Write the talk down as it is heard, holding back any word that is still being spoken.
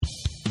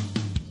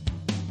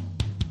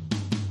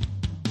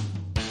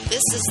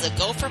This is the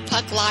Gopher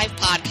Puck Live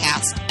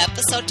podcast,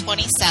 episode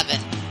 27,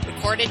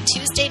 recorded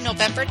Tuesday,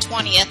 November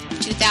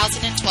 20th,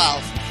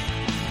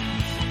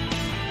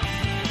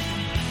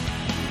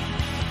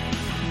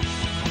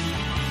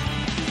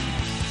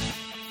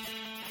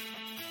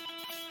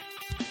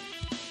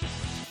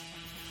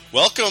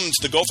 Welcome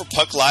to the Gopher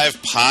Puck Live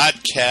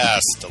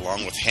podcast,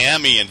 along with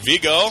Hammy and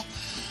Vigo.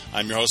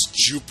 I'm your host,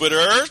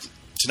 Jupiter.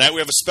 Tonight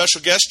we have a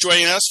special guest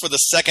joining us for the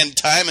second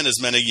time in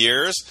as many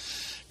years.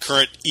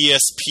 Current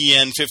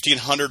ESPN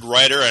 1500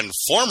 writer and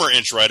former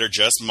Inch writer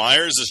Jess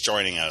Myers is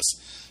joining us.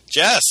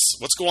 Jess,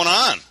 what's going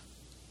on?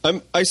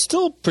 I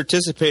still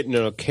participate in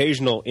an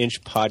occasional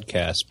Inch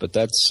podcast, but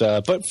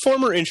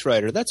former Inch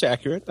writer, that's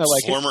accurate. I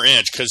like former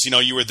Inch, because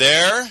you were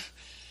there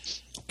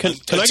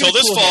until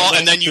this fall,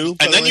 and then you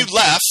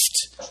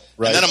left.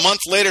 Right. And then a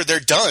month later, they're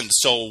done.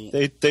 So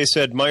they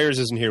said Myers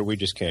isn't here. We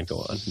just can't go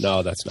on.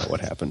 No, that's not what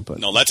happened.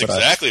 No, that's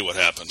exactly what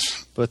happened.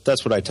 But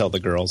that's what I tell the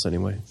girls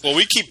anyway. Well,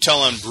 we keep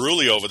telling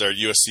Bruley over there at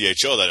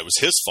USCHO that it was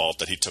his fault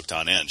that he took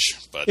on Inch.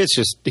 But that's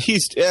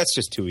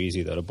just too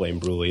easy though to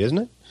blame Bruley, isn't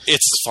it?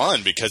 It's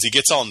fun because he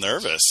gets all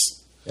nervous.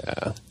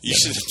 Yeah.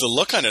 The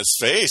look on his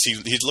face, he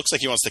looks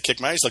like he wants to kick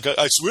my ass. He's like,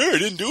 I swear I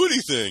didn't do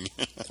anything.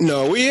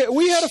 No,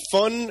 we had a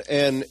fun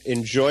and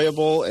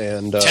enjoyable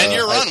and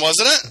 10-year run,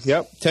 wasn't it?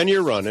 Yep,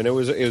 10-year run, and it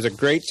was a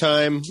great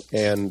time,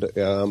 and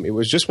it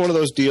was just one of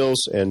those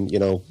deals. And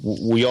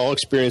we all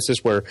experience this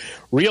where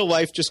real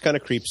life just kind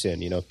of creeps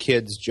in.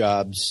 Kids,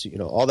 jobs,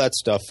 all that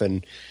stuff,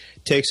 and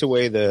takes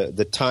away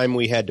the time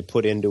we had to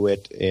put into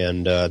it.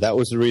 And that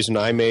was the reason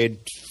I made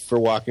for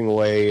walking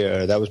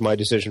away. That was my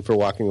decision for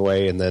walking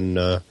away, and then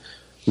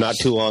not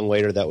too long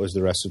later, that was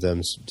the rest of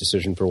them's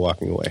decision for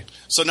walking away.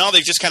 So now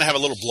they just kind of have a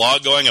little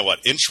blog going at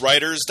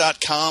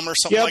inchwriters.com or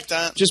something like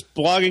that? Just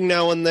blogging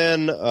now and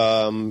then,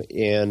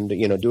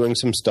 and doing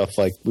some stuff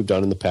like we've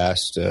done in the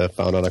past,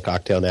 found on a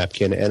cocktail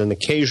napkin, and an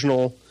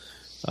occasional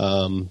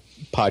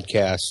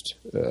podcast,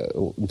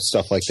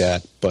 stuff like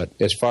that. But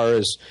as far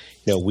as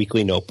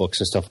weekly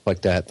notebooks and stuff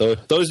like that,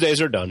 those days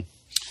are done.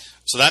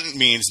 So that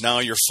means now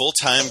you're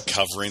full-time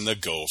covering the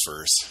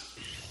Gophers.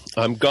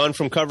 I'm gone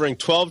from covering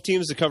 12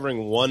 teams to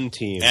covering one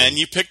team. And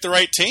you picked the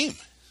right team.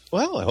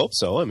 Well, I hope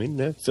so. I mean,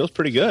 it feels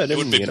pretty good. It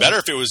would be better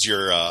if it was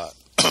your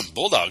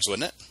Bulldogs,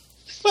 wouldn't it?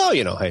 Well,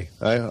 hey,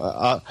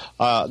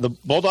 the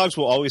Bulldogs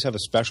will always have a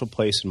special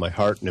place in my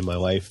heart and in my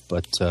life.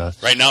 But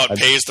right now it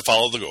pays to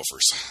follow the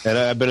Gophers. And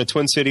I've been a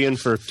Twin Cityan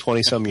for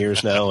 20-some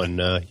years now,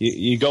 and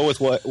you go with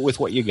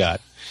what you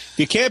got. If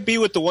you can't be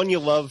with the one you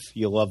love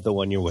the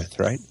one you're with,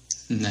 right?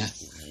 Nah.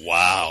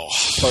 Wow.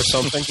 Or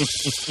something.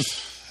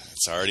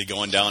 It's already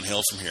going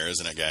downhill from here,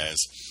 isn't it, guys?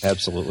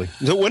 Absolutely.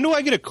 So when do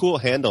I get a cool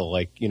handle?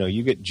 Like,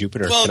 you get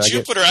Jupiter. Well,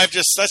 Jupiter,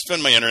 that's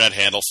been my internet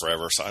handle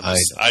forever, so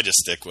I just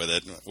stick with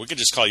it. We could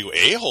just call you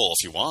A-hole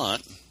if you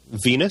want.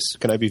 Venus?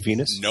 Can I be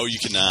Venus? No, you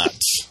cannot.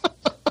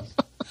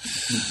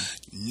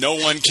 No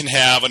one can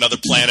have another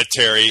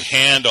planetary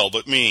handle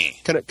but me.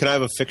 Can I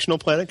have a fictional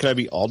planet? Can I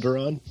be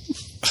Alderaan?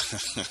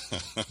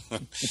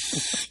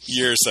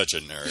 You're such a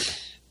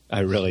nerd.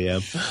 I really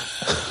am.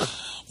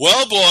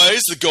 Well,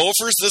 boys, the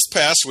Gophers this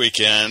past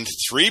weekend,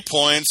 3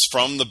 points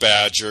from the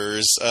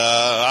Badgers.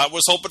 I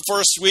was hoping for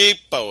a sweep.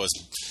 I was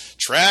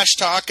trash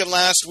talking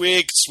last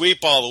week. Sweep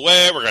all the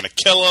way. We're going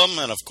to kill them.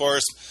 And, of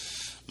course,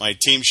 my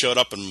team showed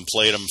up and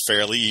played them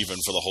fairly even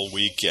for the whole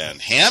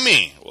weekend.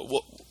 Hammy,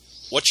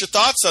 what's your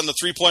thoughts on the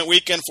 3-point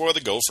weekend for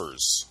the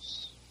Gophers?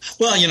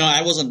 Well,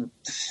 I wasn't,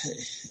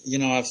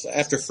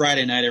 after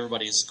Friday night,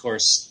 everybody's, of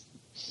course,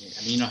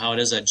 you know how it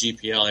is at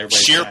GPL.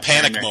 Everybody's sheer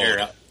panic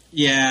mode.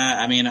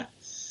 Yeah,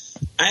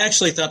 I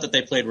actually thought that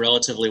they played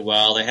relatively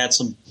well. They had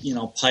some,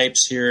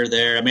 pipes here or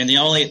there.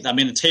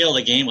 The tail of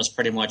the game was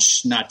pretty much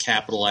not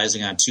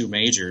capitalizing on two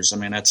majors.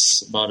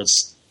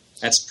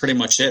 That's pretty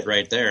much it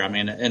right there.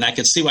 And I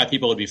could see why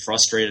people would be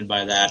frustrated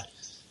by that.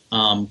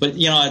 But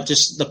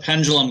just the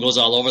pendulum goes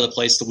all over the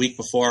place. The week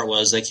before it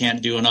was they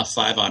can't do enough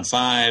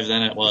 5-on-5.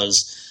 Then it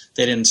was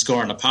they didn't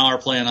score in the power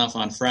play enough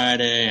on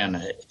Friday,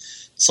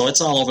 so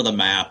it's all over the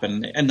map.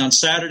 And on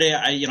Saturday,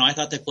 I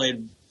thought they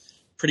played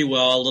pretty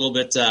well. A little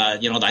bit, I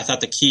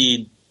thought the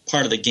key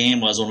part of the game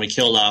was when we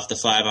killed off the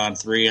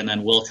 5-on-3, and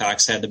then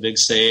Wilcox had the big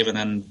save, and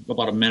then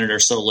about a minute or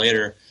so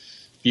later,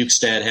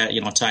 Bukestad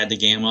had tied the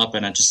game up,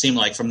 and it just seemed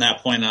like from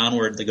that point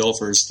onward, the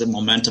Gophers, the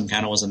momentum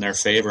kind of was in their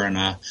favor,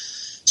 and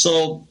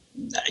so.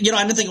 I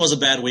didn't think it was a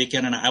bad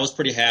weekend, and I was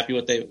pretty happy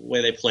with the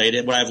way they played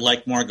it. Would I have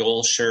liked more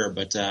goals? Sure,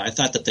 but I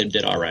thought that they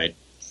did all right.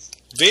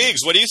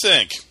 Viggs, what do you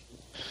think?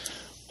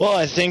 Well,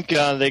 I think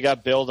they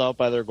got bailed out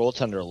by their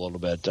goaltender a little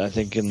bit. I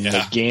think in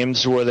the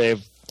games where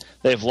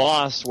they've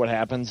lost, what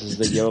happens is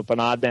they give up an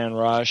odd man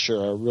rush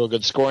or a real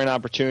good scoring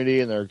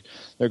opportunity, and their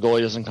goalie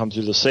doesn't come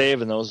through the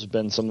save, and those have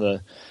been some of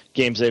the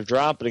games they've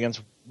dropped. But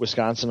against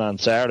Wisconsin on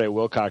Saturday,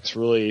 Wilcox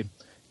really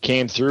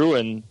came through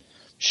and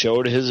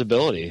showed his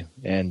ability.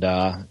 And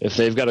if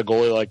they've got a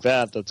goalie like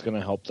that, that's going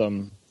to help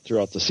them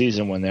throughout the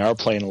season when they are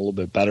playing a little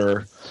bit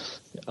better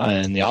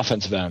in the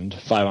offensive end,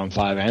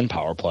 5-on-5 and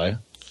power play.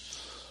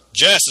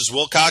 Jess, is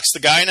Wilcox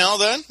the guy now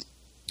then?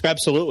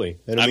 Absolutely.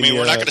 And I mean,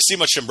 we're not going to see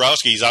much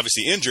Dombrowski. He's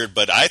obviously injured,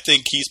 but I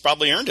think he's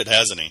probably earned it,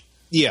 hasn't he?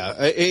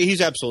 Yeah, he's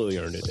absolutely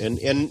earned it,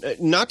 and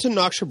not to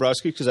knock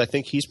Shabrowski because I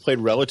think he's played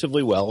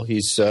relatively well.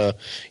 He's had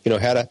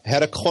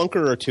a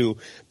clunker or two,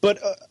 but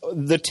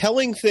the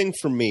telling thing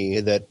for me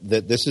that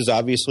this is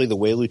obviously the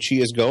way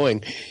Lucia is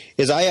going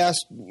is I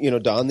asked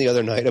Don the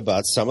other night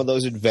about some of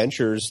those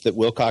adventures that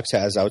Wilcox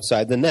has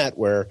outside the net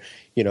where.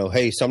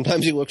 Hey,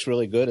 sometimes he looks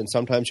really good, and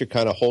sometimes you're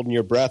kind of holding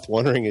your breath,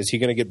 wondering, is he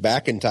going to get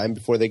back in time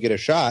before they get a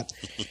shot?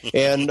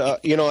 And,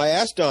 I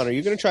asked Don, are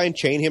you going to try and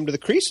chain him to the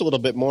crease a little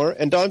bit more?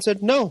 And Don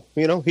said, no.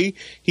 He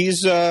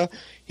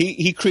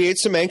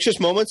creates some anxious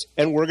moments,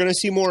 and we're going to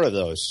see more of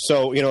those.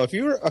 So, if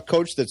you're a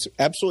coach that's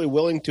absolutely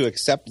willing to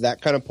accept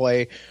that kind of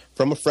play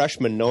from a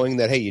freshman, knowing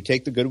that, hey, you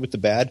take the good with the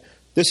bad,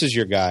 this is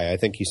your guy. I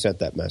think he sent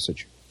that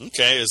message.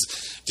 Okay.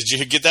 Did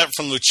you get that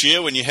from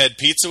Lucia when you had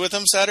pizza with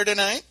him Saturday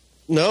night?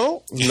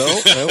 No,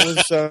 that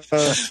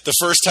was the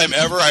first time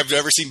ever I've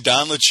ever seen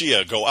Don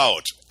Lucia go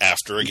out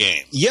after a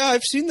game. Yeah,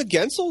 I've seen the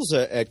Gensels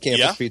at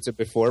Campus Pizza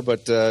before,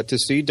 but to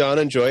see Don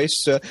and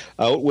Joyce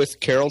out with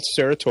Carol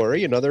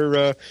Saratori,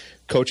 another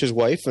coach's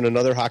wife and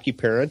another hockey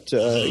parent,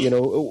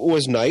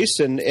 was nice.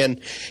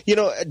 And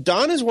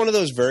Don is one of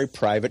those very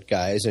private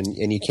guys, and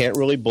you can't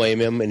really blame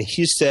him. And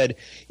he said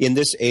in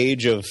this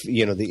age of,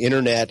 the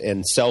internet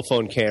and cell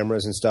phone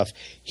cameras and stuff,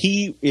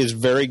 he is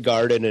very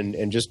guarded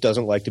and just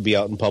doesn't like to be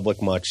out in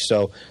public much.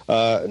 So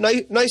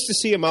nice to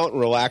see him out and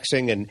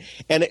relaxing. And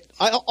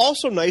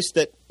also nice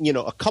that,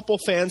 a couple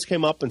fans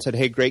came up and said,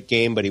 hey, great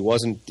game, but he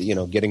wasn't,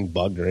 getting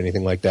bugged or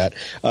anything like that.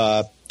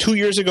 2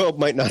 years ago, it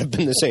might not have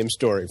been the same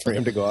story for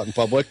him to go out in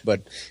public,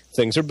 but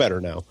things are better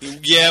now.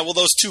 Yeah, well,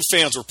 those two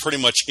fans were pretty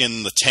much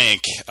in the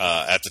tank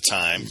at the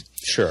time.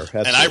 Sure.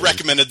 Absolutely. And I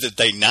recommended that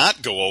they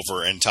not go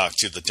over and talk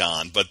to the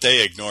Don, but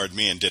they ignored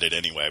me and did it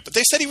anyway. But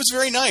they said he was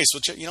very nice,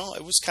 which,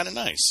 it was kind of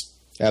nice.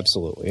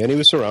 Absolutely. And he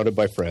was surrounded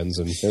by friends,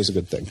 and it was a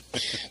good thing.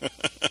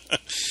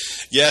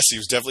 Yes, he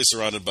was definitely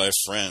surrounded by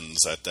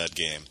friends at that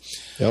game.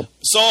 Yep.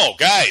 So,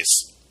 guys,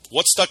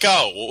 what stuck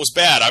out? What was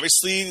bad?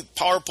 Obviously,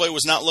 power play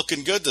was not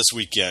looking good this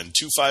weekend.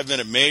 2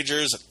 5-minute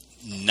majors,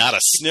 not a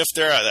sniff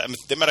there. I mean,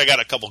 they might have got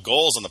a couple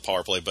goals on the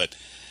power play, but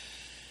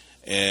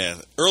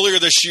earlier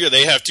this year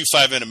they have 2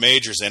 5-minute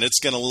majors, and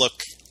it's going to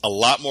look a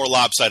lot more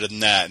lopsided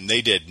than that, and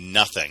they did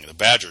nothing. The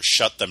Badgers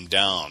shut them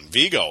down.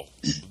 Vigo,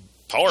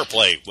 power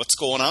play, what's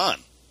going on?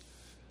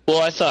 Well,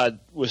 I thought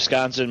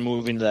Wisconsin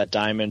moving to that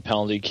diamond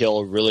penalty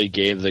kill really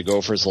gave the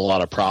Gophers a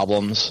lot of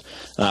problems.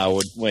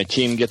 When a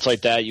team gets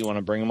like that, you want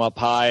to bring them up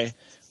high,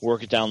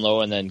 work it down low,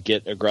 and then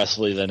get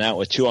aggressively to the net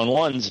with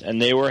 2-on-1s. And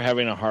they were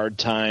having a hard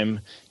time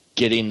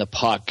getting the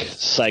puck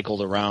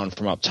cycled around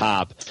from up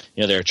top.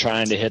 They were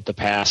trying to hit the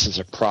passes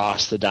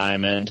across the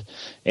diamond.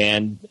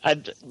 And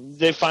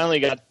they finally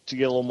got to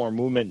get a little more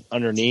movement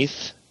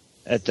underneath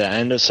at the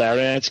end of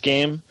Saturday night's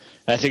game.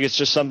 I think it's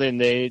just something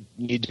they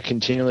need to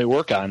continually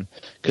work on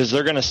because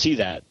they're going to see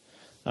that.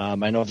 I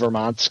know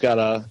Vermont's got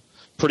a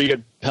pretty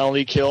good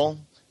penalty kill,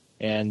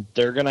 and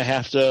they're going to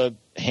have to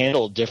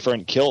handle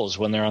different kills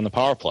when they're on the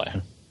power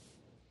play.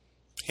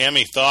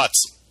 Hammy,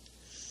 thoughts?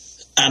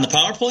 On the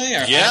power play?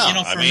 Or,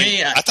 yeah, for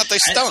me, I thought they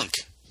stunk.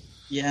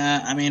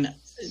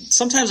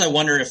 Sometimes I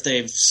wonder if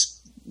they've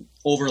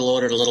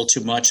overloaded a little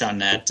too much on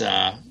that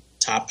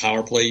top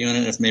power play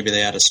unit, if maybe they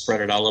had to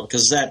spread it out a little.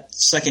 Because that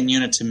second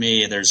unit, to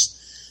me,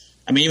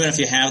 even if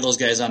you have those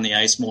guys on the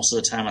ice most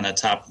of the time on that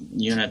top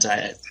unit,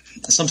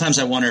 sometimes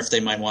I wonder if they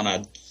might want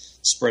to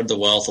spread the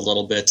wealth a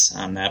little bit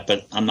on that,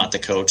 but I'm not the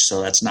coach,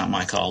 so that's not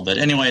my call. But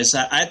anyways,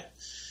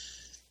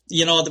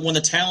 when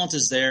the talent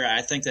is there,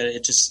 I think that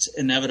it just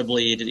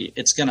inevitably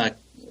it's going to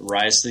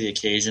rise to the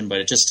occasion, but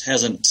it just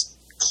hasn't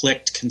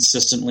clicked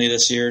consistently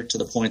this year to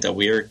the point that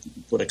we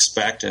would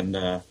expect. And,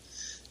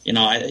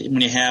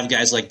 when you have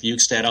guys like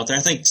Bukestad out there,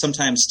 I think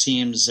sometimes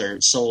teams are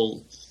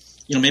so –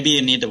 maybe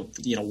you need to,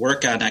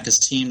 work on that because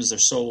teams are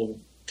so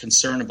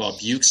concerned about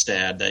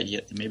Bukestad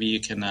that maybe you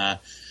can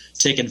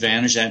take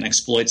advantage of that and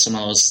exploit some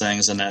of those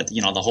things and that,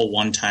 the whole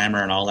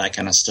one-timer and all that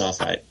kind of stuff.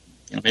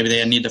 Maybe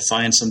they need to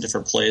find some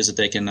different plays that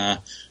they can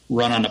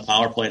run on the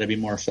power play to be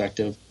more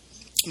effective.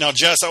 Now,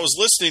 Jess, I was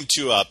listening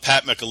to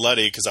Pat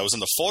Micheletti because I was in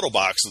the photo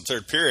box in the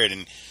third period,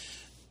 and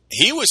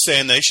he was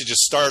saying they should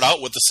just start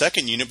out with the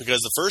second unit because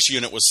the first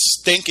unit was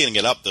stinking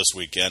it up this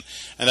weekend,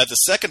 and that the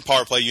second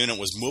power play unit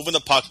was moving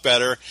the puck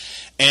better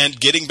and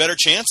getting better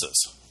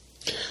chances.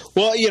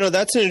 Well,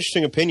 that's an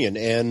interesting opinion,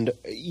 and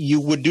you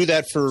would do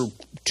that for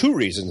two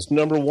reasons.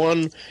 Number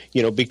one,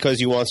 because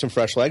you want some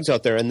fresh legs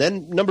out there, and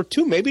then number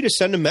two, maybe to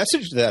send a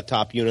message to that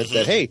top unit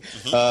that, hey,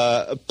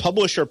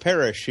 publish or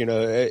perish, in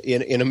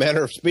a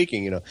manner of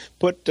speaking,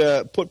 put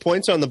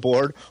points on the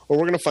board, or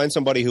we're going to find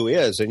somebody who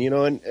is. And,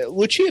 and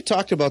Lucia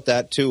talked about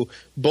that too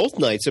both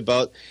nights,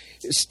 about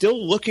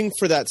still looking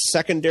for that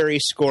secondary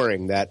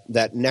scoring,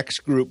 that next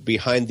group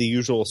behind the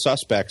usual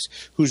suspects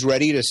who's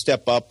ready to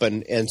step up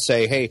and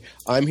say, hey,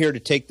 I'm here to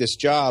take this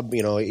job.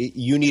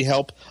 You need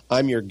help.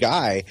 I'm your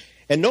guy.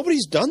 And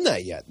nobody's done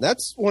that yet.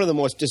 That's one of the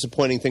most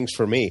disappointing things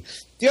for me.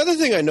 The other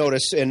thing I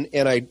noticed, and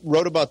I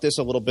wrote about this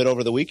a little bit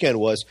over the weekend,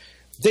 was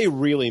they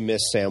really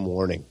miss Sam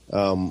Warning.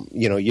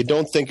 You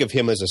don't think of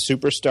him as a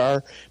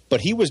superstar,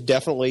 but he was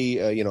definitely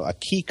a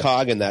key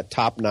cog in that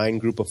top 9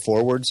 group of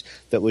forwards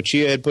that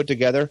Lucia had put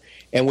together.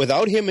 And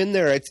without him in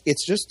there,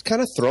 it's just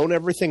kind of thrown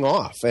everything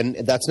off. And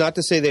that's not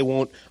to say they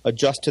won't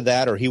adjust to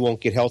that or he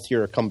won't get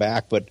healthier or come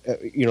back. But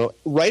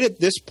right at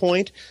this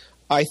point,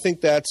 I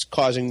think that's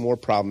causing more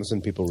problems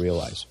than people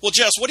realize. Well,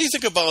 Jess, what do you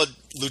think about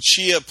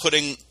Lucia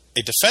putting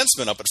a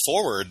defenseman up at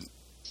forward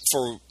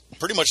for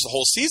pretty much the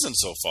whole season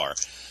so far?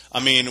 I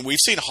mean, we've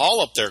seen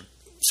Hall up there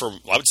for,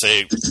 I would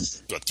say,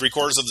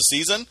 3/4 of the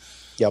season.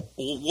 Yep.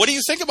 What do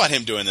you think about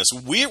him doing this?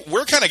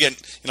 We're kind of getting,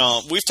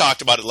 we've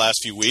talked about it the last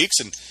few weeks,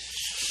 and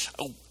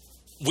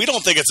we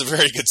don't think it's a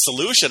very good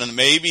solution. And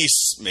maybe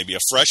a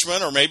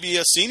freshman or maybe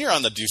a senior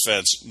on the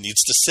defense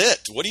needs to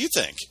sit. What do you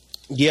think?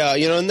 Yeah,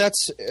 and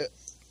that's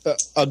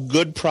a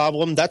good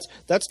problem. That's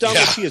Don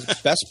Lucia's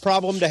best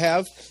problem to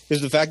have is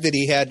the fact that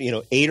he had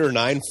 8 or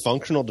 9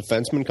 functional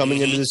defensemen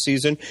coming into the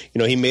season.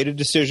 He made a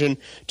decision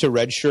to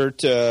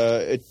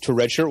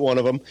redshirt one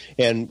of them,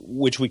 and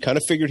which we kind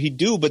of figured he'd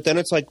do. But then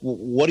it's like,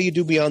 what do you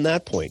do beyond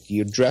that point? Do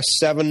you dress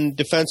 7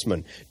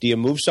 defensemen? Do you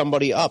move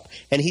somebody up?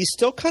 And he's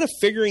still kind of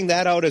figuring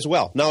that out as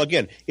well. Now,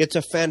 again, it's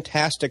a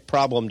fantastic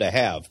problem to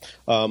have.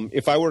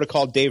 If I were to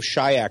call Dave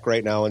Shayak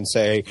right now and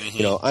say,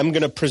 I'm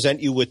going to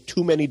present you with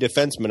too many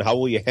defensemen, how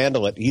will you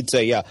handle it? He'd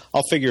say, yeah,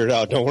 I'll figure it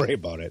out. Don't worry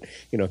about it.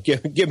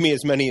 Give me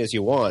as many as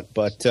you want.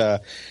 But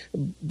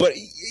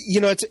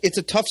it's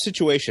a tough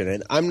situation,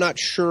 and I'm not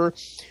sure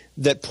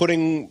that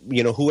putting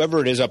whoever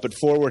it is up at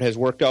forward has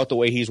worked out the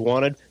way he's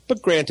wanted.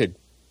 But granted,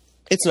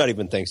 it's not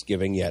even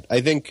Thanksgiving yet.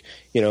 I think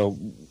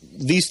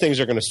these things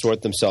are going to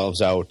sort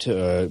themselves out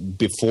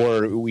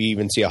before we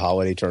even see a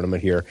holiday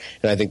tournament here,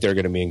 and I think they're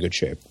going to be in good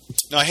shape.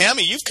 Now,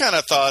 Hammy, you've kind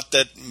of thought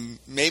that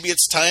maybe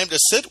it's time to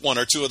sit 1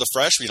 or 2 of the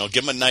freshmen,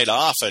 give them a night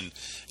off and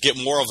get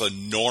more of a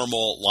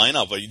normal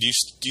lineup. Do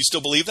you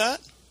still believe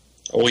that?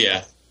 Oh,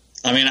 yeah.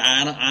 I mean,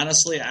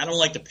 honestly, I don't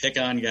like to pick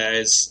on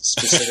guys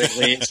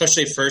specifically,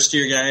 especially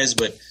first-year guys,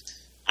 but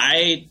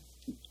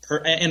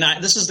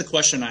this is the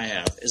question I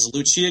have. Is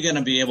Lucia going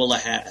to be able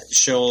to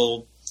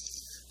show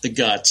the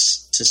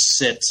guts to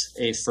sit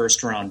a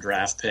first-round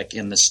draft pick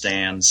in the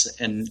stands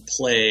and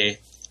play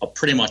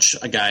pretty much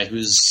a guy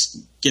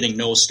who's getting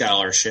no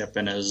scholarship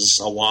and is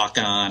a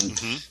walk-on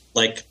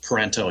like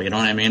Parento? You know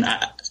what I mean?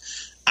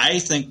 I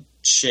think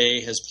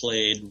Shea has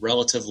played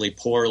relatively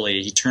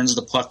poorly. He turns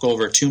the puck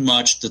over too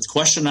much. The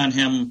question on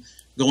him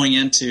going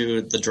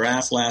into the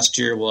draft last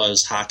year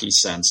was hockey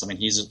sense. I mean,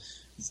 he's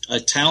a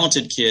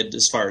talented kid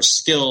as far as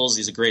skills.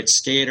 He's a great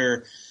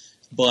skater,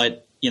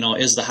 but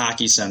is the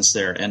hockey sense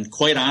there? And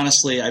quite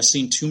honestly, I've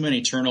seen too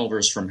many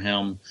turnovers from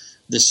him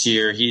this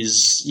year.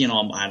 He's,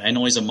 I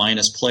know he's a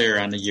minus player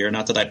on the year.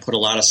 Not that I put a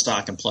lot of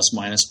stock in plus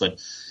minus, but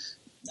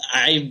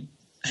I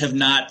have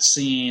not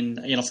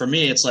seen, for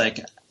me, it's like,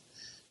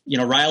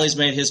 Riley's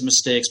made his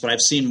mistakes, but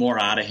I've seen more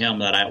out of him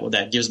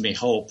that gives me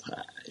hope.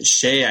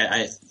 Shea,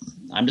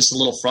 I'm just a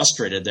little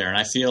frustrated there, and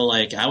I feel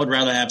like I would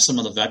rather have some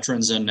of the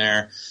veterans in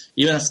there,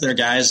 even if they're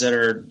guys that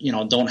are,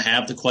 don't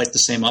have quite the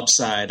same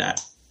upside.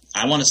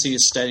 I want to see a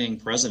steadying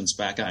presence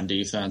back on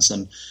defense,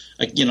 and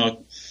a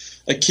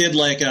kid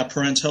like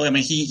Parento. I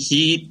mean,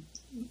 he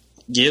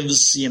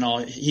gives,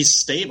 he's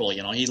stable.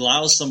 He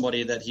allows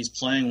somebody that he's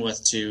playing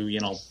with to,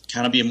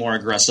 kind of be more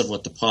aggressive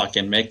with the puck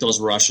and make those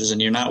rushes,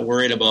 and you're not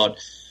worried about,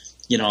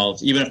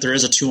 even if there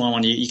is a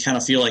 2-on-1, you kind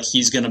of feel like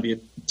he's going to be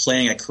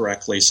playing it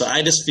correctly. So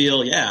I just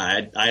feel,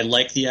 I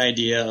like the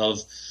idea of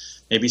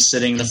maybe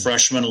sitting the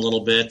freshman a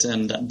little bit,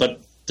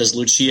 but does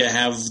Lucia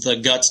have the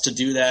guts to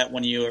do that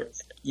when you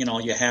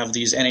have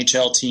these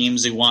NHL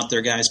teams who want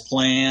their guys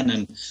playing,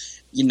 and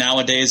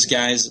nowadays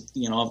guys,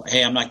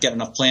 hey, I'm not getting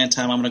enough playing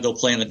time, I'm going to go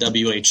play in the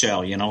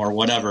WHL, or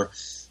whatever.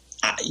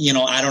 I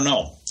don't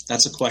know.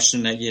 That's a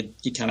question that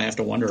you kind of have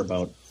to wonder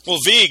about. Well,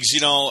 Viggs,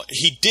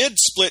 he did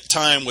split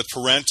time with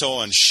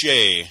Parento and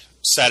Shea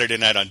Saturday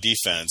night on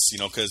defense,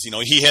 because,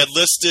 he had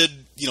listed,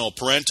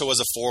 Parento as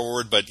a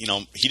forward, but,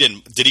 he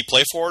didn't. Did he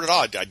play forward at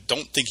all? I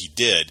don't think he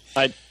did.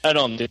 I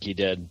don't think he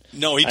did.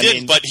 No, he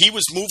didn't, but he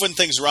was moving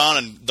things around,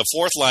 and the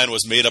fourth line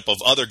was made up of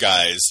other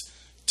guys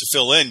to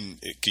fill in.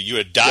 You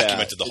had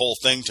documented the whole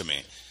thing to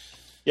me.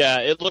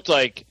 Yeah, it looked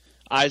like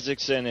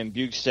Isaacson and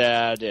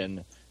Bugstad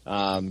and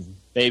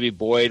maybe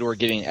Boyd were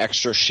getting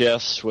extra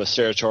shifts with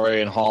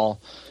Serratori and Hall.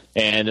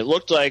 And it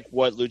looked like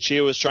what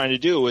Lucia was trying to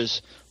do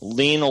was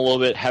lean a little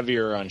bit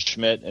heavier on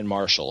Schmidt and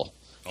Marshall.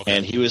 Okay.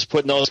 And he was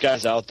putting those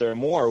guys out there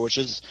more, which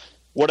is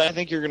what I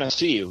think you're going to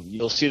see.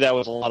 You'll see that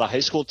with a lot of high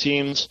school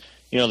teams.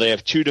 They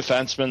have 2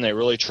 defensemen they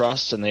really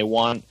trust, and they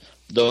want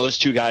those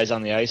 2 guys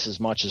on the ice as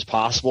much as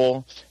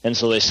possible. And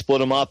so they split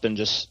them up and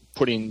just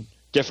putting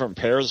different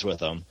pairs with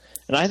them.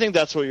 And I think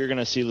that's what you're going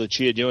to see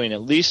Lucia doing,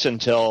 at least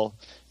until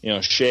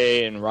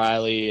Shea and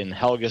Riley and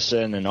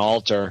Helgeson and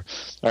Alter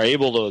are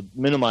able to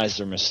minimize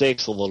their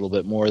mistakes a little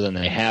bit more than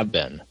they have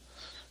been.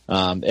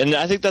 And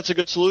I think that's a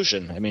good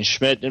solution. I mean,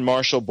 Schmidt and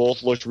Marshall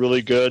both looked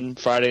really good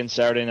Friday and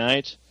Saturday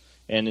night.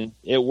 And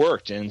it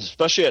worked, and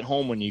especially at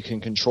home when you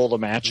can control the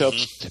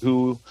matchups to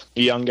who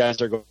the young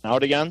guys are going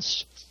out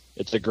against,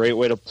 it's a great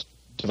way to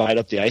divide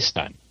up the ice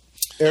time.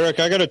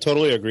 Eric, I got to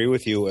totally agree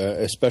with you,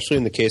 especially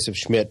in the case of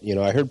Schmidt. You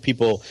know, I heard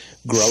people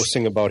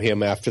grousing about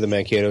him after the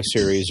Mankato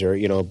series, or,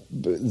 you know,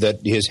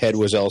 that his head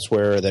was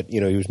elsewhere, that, you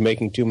know, he was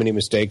making too many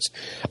mistakes.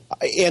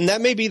 And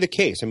that may be the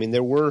case. I mean,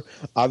 there were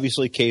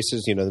obviously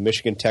cases, you know, the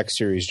Michigan Tech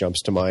series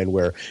jumps to mind,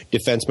 where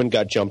defensemen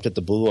got jumped at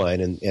the blue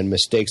line and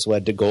mistakes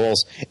led to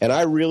goals. And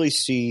I really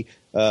see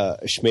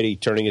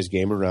Schmidt turning his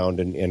game around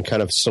and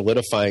kind of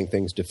solidifying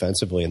things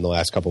defensively in the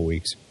last couple of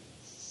weeks.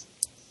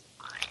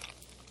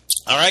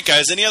 All right,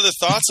 guys. Any other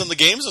thoughts on the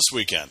games this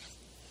weekend?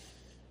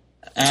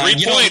 3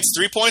 points.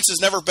 3 points is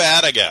never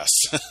bad, I guess.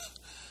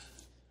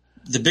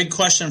 The big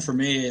question for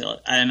me,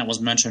 and it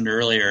was mentioned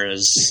earlier,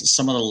 is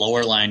some of the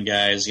lower line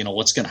guys. You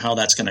know, how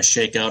that's going to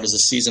shake out as the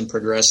season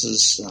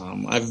progresses.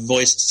 I've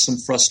voiced some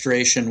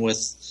frustration with,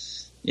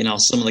 you know,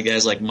 some of the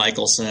guys like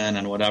Michelson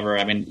and whatever.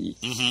 I mean,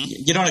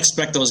 you don't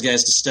expect those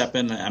guys to step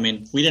in. I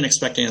mean, we didn't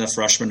expect any of the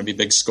freshmen to be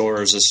big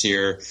scorers this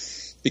year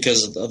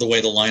because of the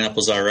way the lineup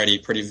was already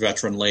pretty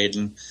veteran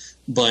laden.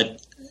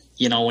 But,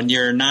 you know, when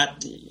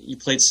you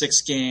played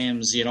 6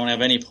 games, you don't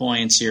have any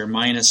points, you're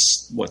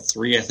minus,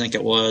 3, I think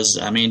it was.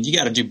 I mean, you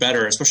got to do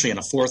better, especially in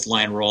a fourth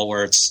line role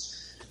where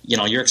it's, you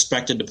know, you're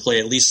expected to play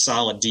at least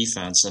solid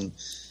defense. And,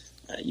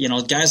 you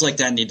know, guys like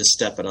that need to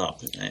step it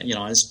up, you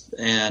know,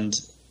 and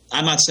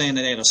I'm not saying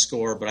that they had a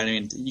score, but I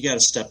mean, you got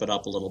to step it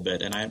up a little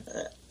bit. And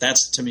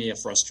that's, to me, a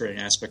frustrating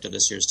aspect of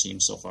this year's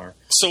team so far.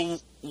 So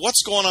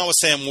what's going on with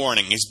Sam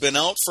Warning? He's been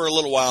out for a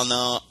little while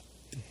now.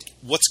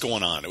 What's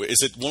going on?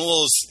 Is it one of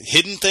those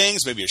hidden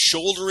things, maybe a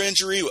shoulder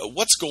injury?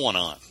 What's going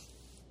on?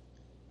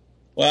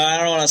 Well, I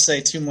don't want to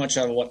say too much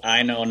of what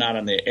I know, not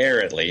on the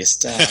air at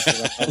least,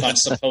 if I'm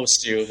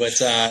supposed to. But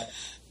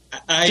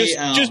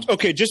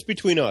just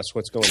between us,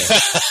 what's going on?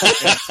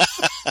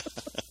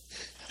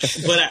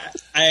 But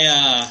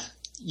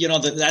you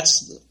know,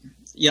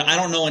 I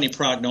don't know any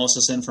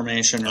prognosis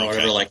information or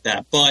whatever like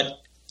that.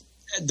 But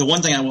the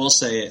one thing I will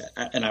say,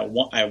 and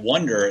I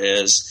wonder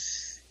is,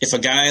 if a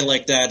guy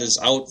like that is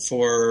out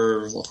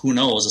for, who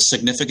knows, a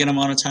significant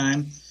amount of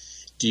time,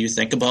 do you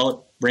think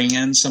about bringing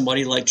in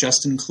somebody like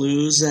Justin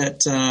Clues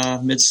at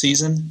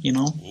midseason? You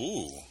know,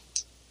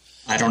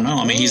 I don't know.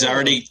 I mean, he's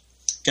already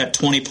got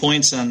 20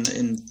 points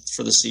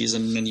for the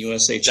season in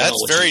USHL.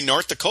 That's very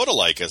North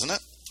Dakota-like, isn't it?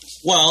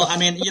 Well, I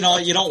mean, you know,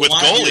 you don't want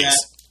to do that.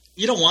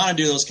 You don't want to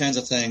do those kinds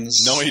of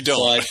things. No, you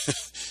don't.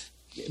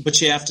 But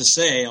you have to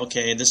say,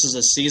 okay, this is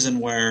a season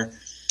where,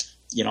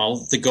 you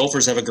know, the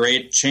Gophers have a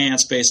great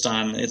chance based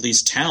on at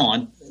least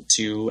talent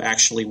to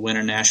actually win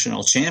a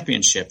national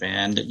championship.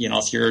 And, you know,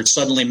 if you're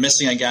suddenly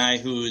missing a guy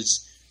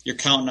who's you're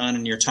counting on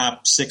in your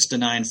top 6 to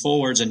 9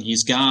 forwards and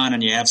he's gone,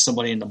 and you have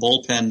somebody in the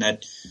bullpen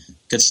that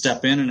could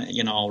step in,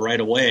 you know,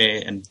 right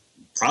away and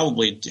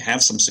probably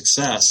have some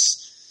success,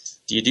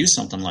 do you do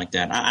something like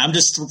that? I'm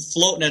just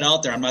floating it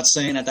out there. I'm not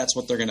saying that that's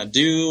what they're going to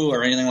do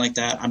or anything like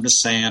that. I'm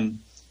just saying,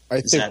 I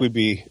think we'd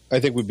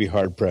be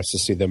hard pressed to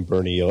see them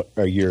burn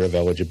a year of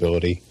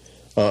eligibility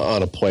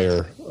on a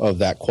player of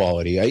that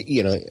quality.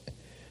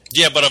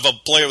 Yeah, but if a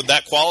player of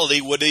that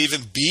quality would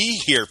even be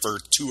here for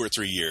 2 or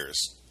 3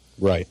 years,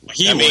 right?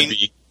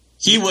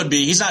 He would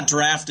be. He's not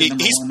drafted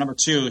number one. Number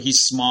two,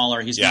 he's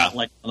smaller. He's not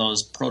like one of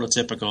those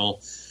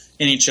prototypical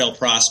NHL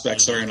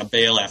prospects that are going to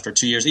bail after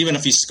 2 years. Even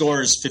if he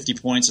scores 50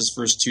 points his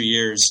first 2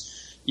 years,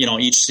 you know,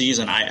 each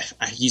season,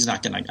 he's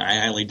not going to.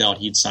 I highly doubt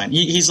he'd sign.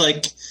 He's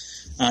like.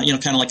 You know,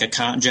 kind of like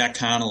a Jack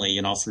Connolly,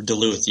 you know, for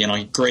Duluth. You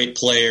know, great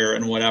player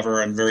and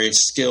whatever, and very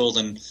skilled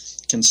and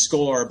can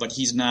score, but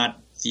he's not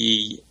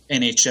the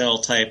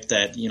NHL type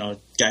that, you know,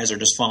 guys are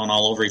just falling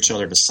all over each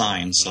other to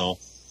sign. So,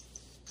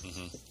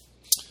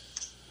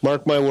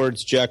 mark my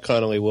words, Jack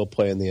Connolly will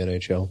play in the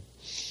NHL.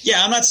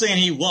 Yeah, I'm not saying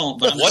he won't.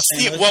 But what's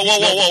the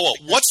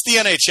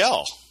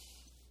NHL?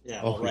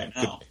 Yeah, right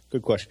now.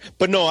 Good question.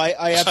 But no,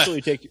 I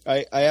absolutely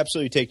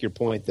take your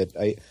point that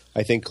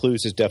I think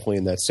Clues is definitely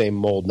in that same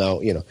mold. Now,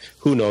 you know,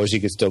 who knows,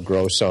 he could still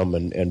grow some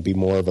and be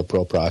more of a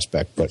pro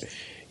prospect, but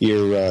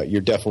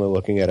you're definitely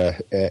looking at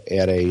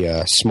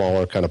a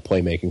smaller kind of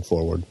playmaking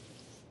forward.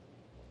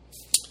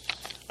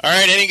 All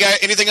right,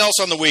 anything else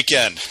on the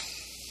weekend?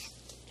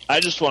 I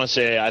just want to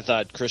say I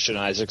thought Christian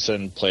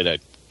Isaacson played a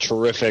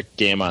terrific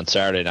game on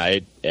Saturday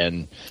night,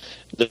 and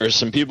there's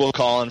some people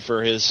calling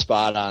for his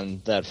spot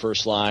on that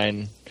first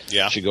line.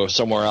 Yeah. Should go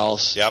somewhere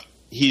else. Yep.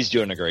 He's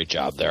doing a great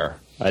job there.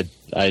 I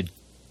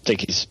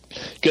think he's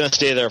going to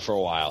stay there for a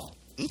while.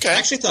 Okay. I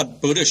actually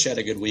thought Budish had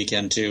a good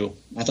weekend, too.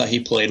 I thought he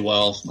played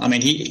well. I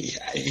mean,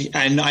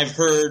 I've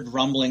heard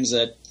rumblings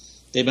that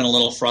they've been a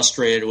little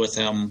frustrated with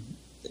him,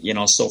 you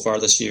know, so far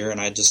this year,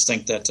 and I just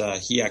think that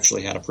he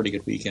actually had a pretty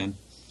good weekend.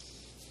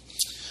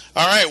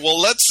 All right, well,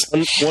 let's...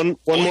 One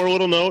more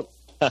little note.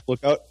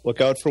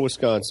 Look out for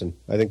Wisconsin.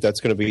 I think that's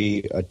going to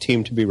be a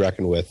team to be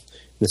reckoned with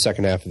in the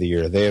second half of the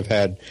year. They have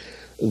had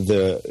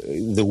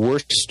the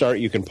worst start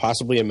you can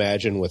possibly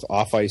imagine with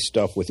off-ice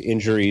stuff, with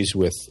injuries,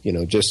 with, you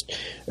know, just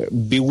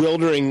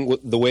bewildering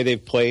the way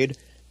they've played.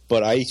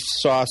 but I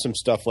saw some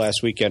stuff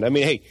last weekend. I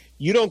mean, hey,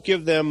 you don't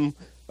give them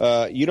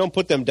you don't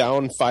put them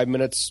down 5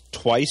 minutes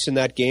twice in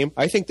that game.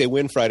 I think they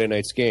win Friday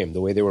night's game.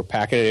 The way they were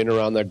packing it in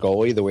around their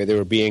goalie, the way they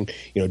were being,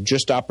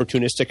 just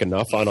opportunistic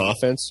enough on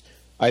offense.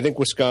 I think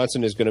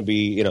Wisconsin is going to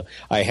be,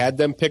 I had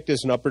them picked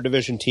as an upper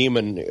division team,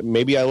 and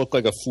maybe I look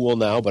like a fool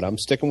now, but I'm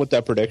sticking with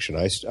that prediction.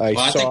 I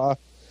saw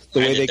the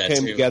way they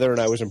came together,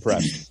 and I was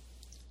impressed.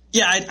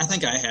 Yeah, I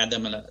think I had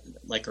them in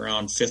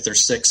around 5th or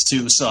 6th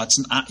too. So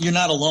you're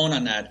not alone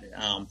on that.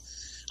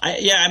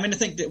 I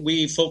think that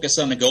we focus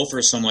on the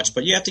Gophers so much,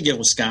 but you have to give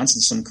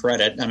Wisconsin some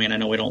credit. I mean, I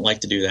know we don't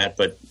like to do that,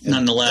 but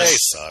nonetheless, they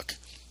suck.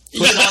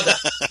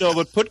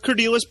 But put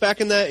Cordelis back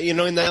in that, in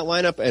that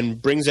lineup,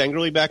 and bring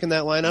Zengerly back in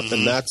that lineup,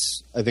 and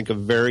that's, I think, a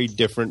very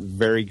different,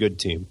 very good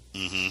team.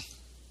 Mm-hmm.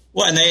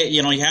 Well, and they,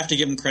 you have to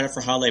give them credit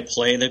for how they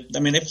play.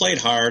 They played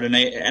hard, and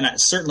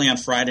certainly on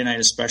Friday night,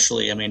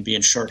 especially. I mean,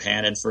 being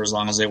shorthanded for as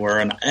long as they were,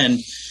 and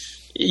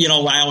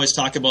I always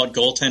talk about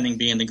goaltending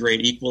being the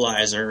great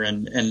equalizer,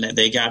 and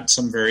they got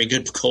some very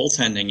good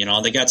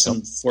goaltending. They got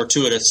some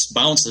fortuitous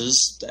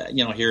bounces,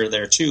 here or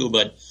there too,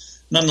 but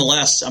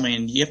nonetheless, I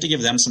mean, you have to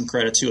give them some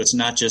credit too. It's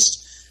not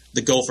just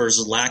the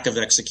Gophers' lack of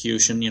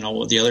execution.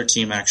 The other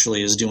team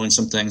actually is doing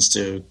some things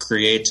to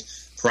create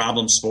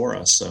problems for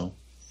us. So,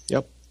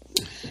 yep.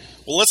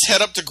 Well, let's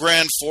head up to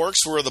Grand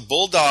Forks, where the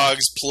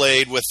Bulldogs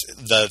played with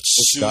the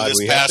Sioux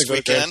this past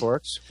weekend. Grand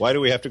Forks? Why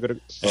do we have to go to?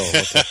 Oh,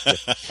 okay.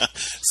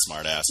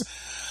 Smart ass.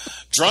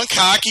 Drunk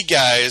hockey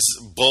guys,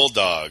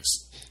 Bulldogs,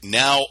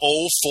 now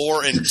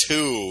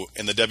 0-4-2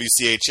 in the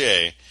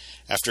WCHA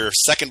after a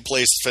second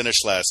place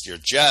finish last year.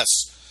 Jess,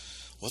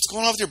 what's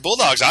going on with your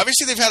Bulldogs?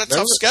 Obviously, they've had a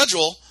tough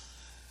schedule.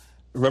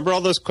 Remember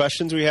all those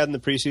questions we had in the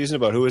preseason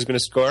about who was going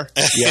to score?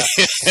 Yeah,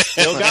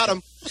 still got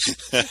them.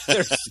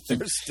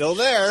 They're still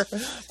there.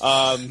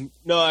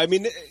 No, I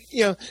mean,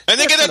 and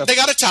they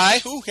got a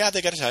tie. Ooh, yeah,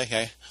 they got a tie.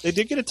 Okay. They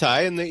did get a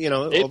tie, and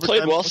they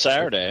played well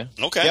Saturday.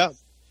 Okay, yeah.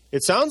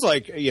 It sounds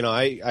like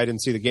I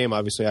didn't see the game.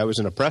 Obviously, I was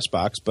in a press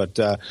box, but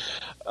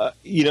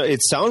it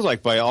sounds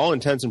like by all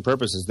intents and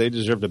purposes they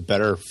deserved a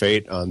better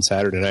fate on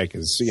Saturday night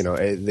because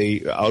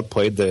they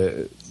outplayed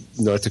the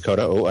North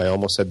Dakota. Oh, I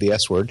almost said the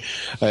S word,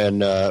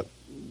 and.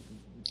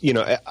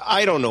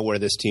 I don't know where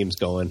this team's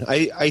going.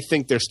 I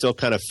think they're still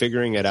kind of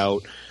figuring it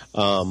out.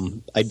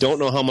 I don't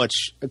know how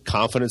much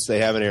confidence they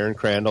have in Aaron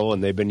Crandall,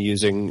 and they've been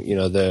using,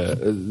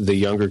 the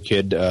younger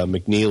kid,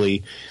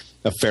 McNeely,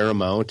 a fair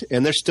amount,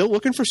 and they're still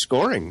looking for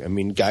scoring. I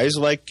mean, guys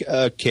like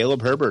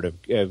Caleb Herbert,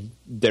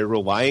 they're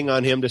relying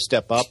on him to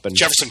step up. And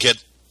Jefferson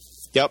kid.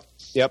 Yep,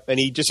 and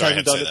he just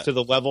hasn't done it to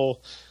the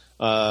level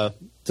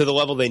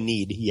they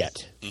need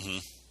yet. Mm-hmm.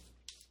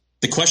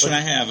 The question I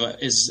have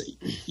is,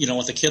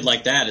 with a kid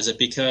like that, is it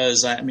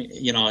because,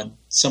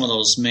 some of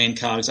those main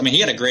cogs, he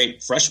had a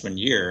great freshman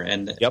year,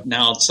 and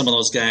now some of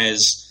those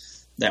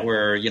guys that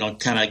were,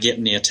 kind of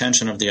getting the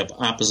attention of the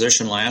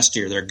opposition last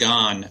year, they're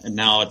gone, and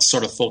now it's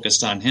sort of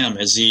focused on him.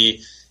 Is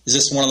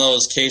this one of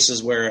those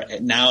cases where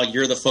now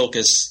you're the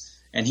focus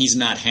and he's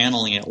not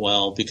handling it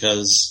well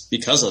because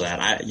of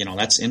that?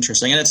 That's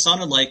interesting. And it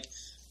sounded like,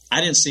 I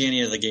didn't see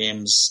any of the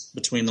games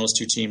between those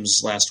two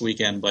teams last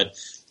weekend, but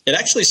it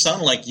actually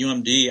sounded like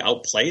UMD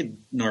outplayed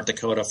North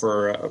Dakota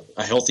for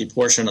a healthy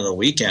portion of the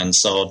weekend.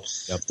 So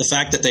the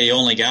fact that they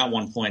only got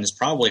 1 point is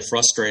probably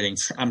frustrating.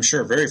 I'm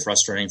sure very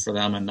frustrating for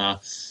them.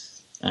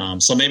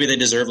 And so maybe they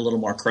deserve a little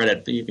more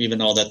credit, even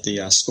though that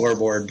the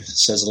scoreboard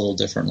says a little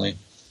differently.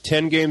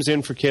 10 games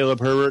in for Caleb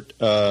Herbert,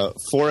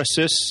 4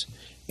 assists,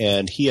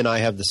 and he and I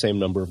have the same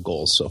number of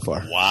goals so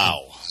far.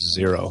 Wow.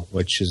 0,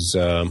 which is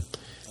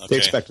they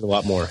expected a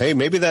lot more. Hey,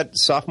 maybe that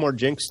sophomore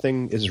jinx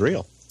thing is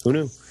real. Who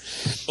knew?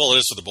 Well, it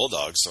is for the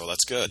Bulldogs, so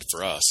that's good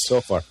for us.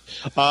 So far.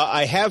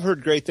 I have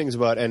heard great things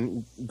about,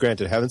 and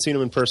granted, haven't seen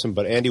him in person,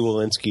 but Andy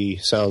Walensky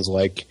sounds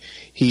like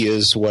he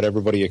is what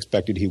everybody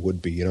expected he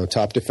would be.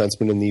 Top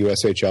defenseman in the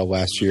USHL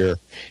last year,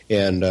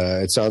 and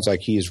it sounds like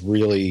he's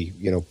really,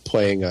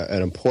 playing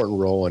an important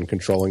role in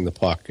controlling the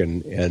puck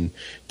and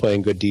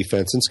playing good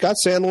defense. And Scott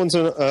Sandlin's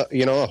a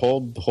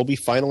Hobie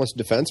finalist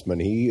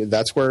defenseman.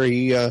 That's where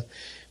he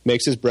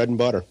makes his bread and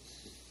butter.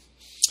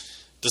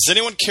 Does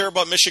anyone care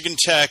about Michigan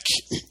Tech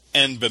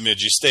and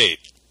Bemidji State?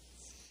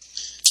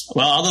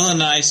 Well, other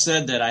than I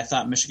said that I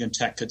thought Michigan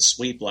Tech could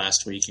sweep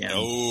last week,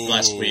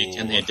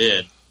 and they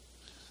did.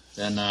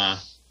 Then,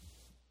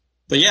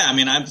 but yeah,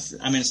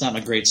 it's not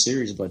a great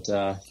series, but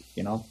Tech,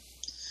 you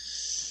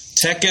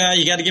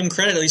got to give them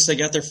credit. At least they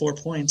got their 4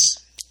 points.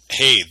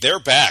 Hey,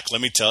 they're back.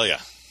 Let me tell you.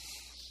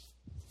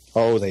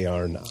 Oh, they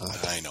are not.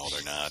 I know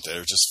they're not.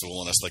 They're just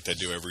fooling us like they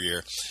do every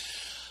year.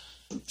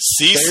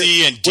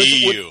 CC and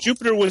DU.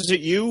 Jupiter, was it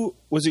you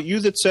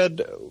that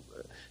said,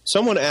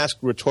 someone asked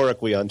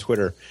rhetorically on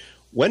Twitter,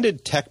 when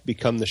did Tech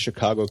become the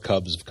Chicago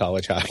Cubs of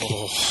college hockey?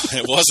 Oh,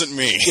 it wasn't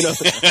me.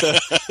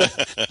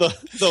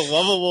 The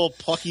lovable,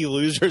 plucky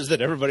losers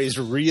that everybody's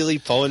really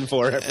pulling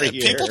for every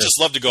year. People just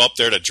love to go up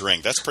there to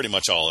drink. That's pretty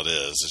much all it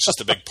is. It's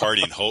just a big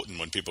party in Houghton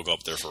when people go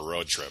up there for a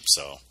road trip.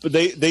 So, but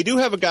they do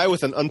have a guy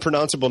with an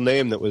unpronounceable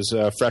name that was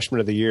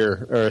freshman of the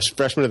year or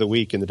freshman of the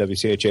week in the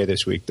WCHA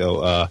this week,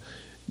 though.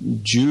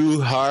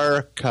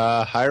 Juhar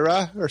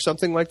Kahira or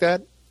something like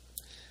that.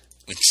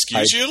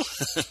 Excuse you?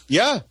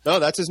 Yeah, no,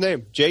 that's his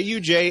name.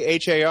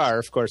 Jujhar.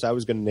 Of course, I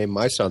was going to name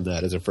my son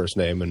that as a first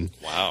name, and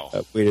wow,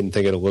 we didn't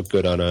think it'd look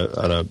good on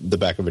the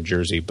back of a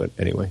jersey. But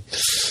anyway,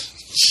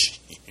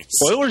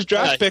 Oilers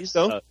draft pick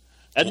though.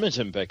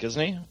 Edmonton pick,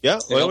 isn't he? Yeah,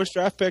 Oilers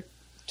draft pick.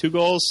 2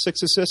 goals,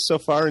 6 assists so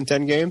far in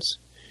 10 games,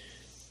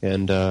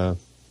 and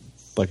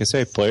like I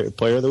say,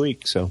 player of the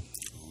week. So,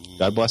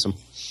 God bless him.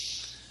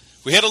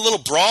 We had a little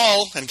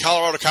brawl in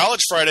Colorado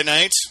College Friday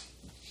night.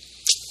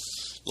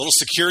 Little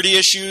security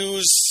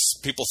issues,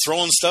 people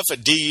throwing stuff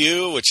at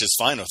DU, which is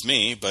fine with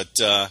me. But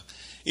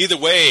either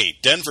way,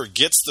 Denver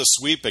gets the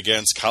sweep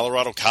against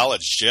Colorado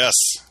College. Jess,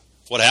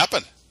 what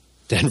happened?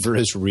 Denver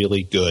is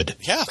really good.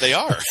 Yeah, they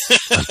are.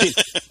 I mean,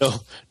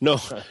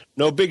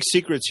 no big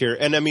secrets here.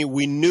 And I mean,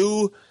 we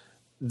knew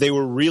they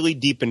were really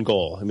deep in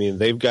goal. I mean,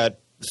 they've got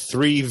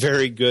 3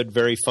 very good,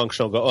 very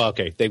functional goals. Oh,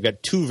 okay, they've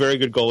got 2 very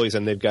good goalies,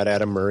 and they've got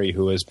Adam Murray,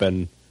 who has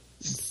been,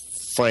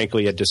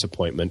 frankly, a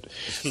disappointment.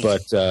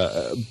 But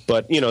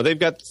they've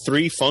got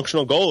 3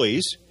 functional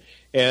goalies,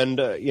 and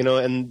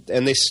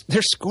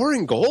they're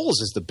scoring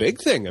goals is the big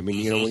thing. I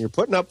mean, when you're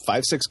putting up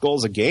 5-6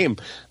 goals a game,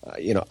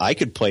 I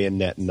could play in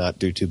net and not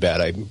do too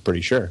bad. I'm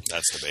pretty sure.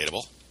 That's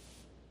debatable.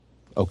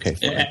 Okay.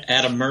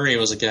 Adam Murray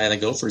was a guy the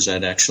Gophers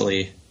had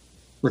actually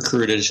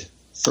recruited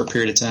for a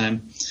period of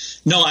time.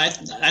 No, I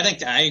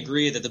think I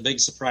agree that the big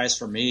surprise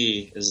for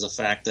me is the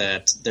fact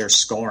that they're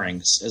scoring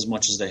as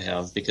much as they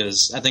have,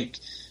 because I think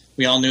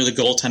we all knew the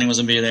goaltending was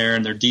going to be there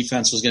and their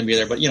defense was going to be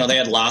there, but they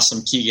had lost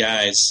some key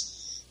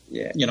guys,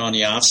 in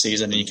the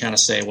offseason, and you kind of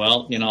say,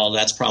 well,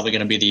 that's probably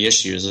going to be the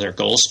issue is their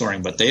goal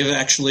scoring, but they've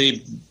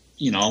actually,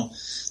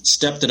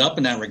 stepped it up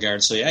in that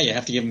regard. So yeah, you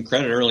have to give them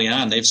credit early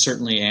on. They've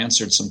certainly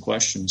answered some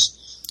questions.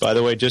 By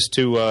the way, just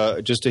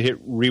to hit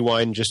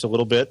rewind just a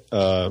little bit,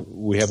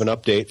 we have an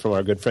update from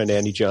our good friend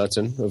Andy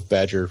Johnson of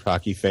Badger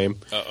hockey fame.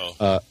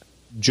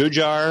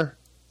 Jujar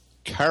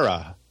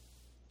Kara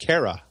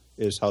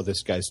is how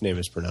this guy's name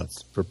is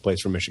pronounced. Plays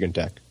for Michigan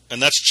Tech,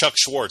 and that's Chuck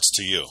Schwartz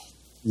to you.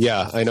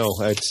 Yeah, I know.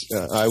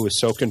 I was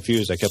so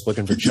confused. I kept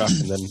looking for Chuck,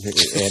 and then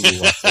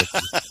Andy walked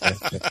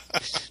in.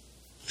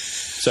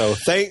 So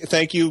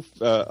thank you,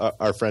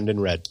 our friend in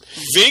red.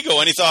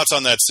 Vigo, any thoughts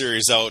on that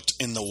series out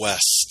in the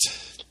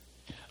West?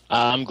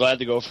 I'm glad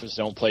the Gophers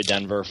don't play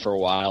Denver for a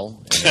while,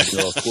 and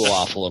they'll cool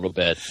off a little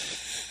bit.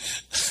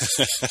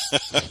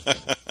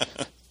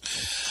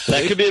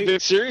 That could be a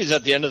big series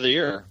at the end of the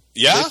year.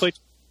 Yeah?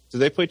 Do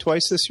they play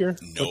twice this year?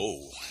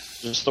 No.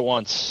 Just the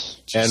once.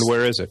 And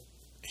where is it?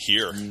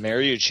 Here.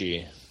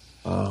 Mariucci.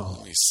 Oh.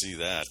 Let me see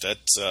that.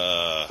 That's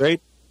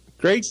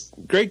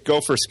Great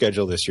Gopher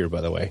schedule this year, by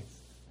the way.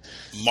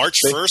 March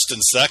 1st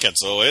and 2nd,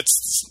 so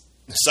it's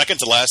second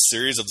to last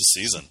series of the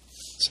season.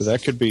 So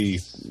that could be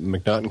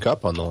McNaughton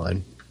Cup on the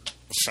line.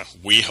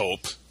 We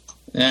hope.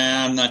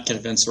 I'm not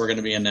convinced we're going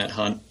to be in that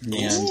hunt in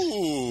the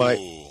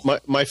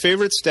end. My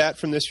favorite stat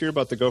from this year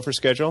about the Gopher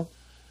schedule,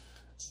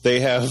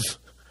 they have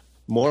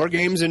more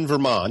games in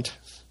Vermont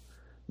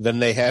than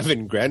they have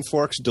in Grand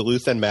Forks,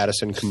 Duluth, and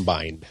Madison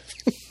combined.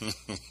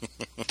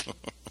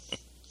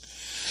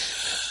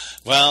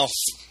 Well,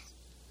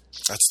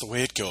 that's the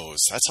way it goes.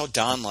 That's how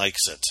Don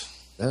likes it.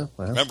 Yeah,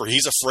 well. Remember,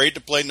 he's afraid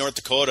to play North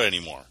Dakota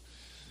anymore.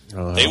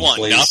 They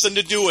want nothing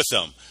to do with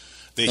him.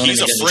 He's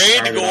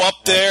afraid to go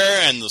up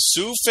there, and the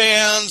Sioux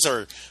fans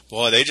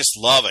they just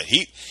love it.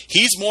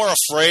 He's more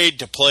afraid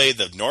to play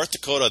the North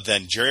Dakota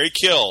than Jerry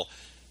Kill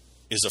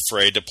is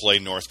afraid to play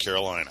North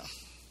Carolina.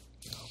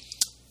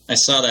 I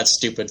saw that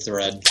stupid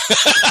thread.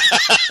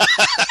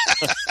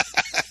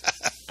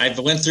 I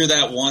went through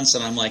that once,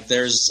 and I'm like,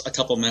 there's a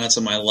couple minutes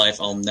of my life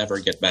I'll never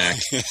get back.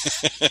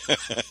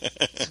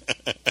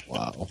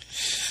 Wow.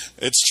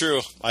 It's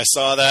true. I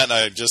saw that, and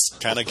I just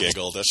kind of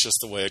giggled. That's just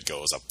the way it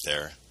goes up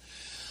there.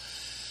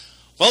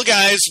 Well,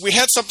 guys, we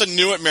had something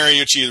new at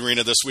Mariucci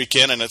Arena this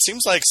weekend, and it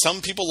seems like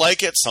some people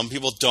like it, some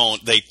people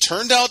don't. They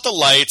turned out the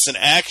lights and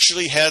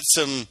actually had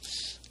some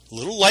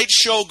little light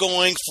show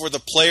going for the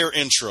player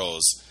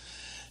intros.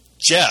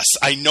 Jess,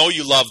 I know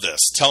you love this.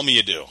 Tell me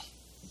you do.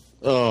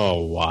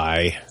 Oh,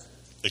 why?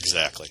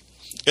 Exactly.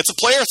 It's a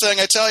player thing,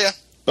 I tell you.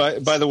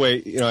 By the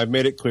way, I've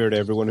made it clear to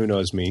everyone who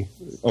knows me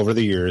over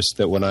the years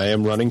that when I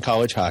am running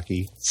college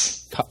hockey,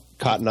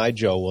 Cotton Eye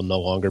Joe will no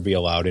longer be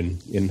allowed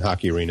in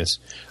hockey arenas.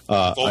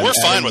 Well, we're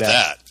fine with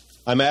that.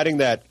 I'm adding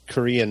that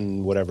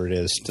Korean whatever it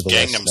is to the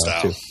Gangnam list now,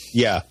 Style. too.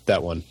 Yeah,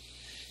 that one.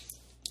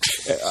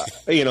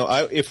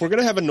 If we're going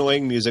to have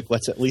annoying music,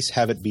 let's at least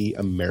have it be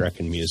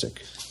American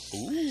music.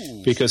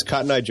 Ooh. Because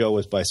Cotton Eye Joe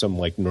was by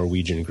some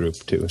Norwegian group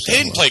too. So, they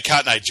didn't play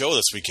Cotton Eye Joe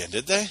this weekend,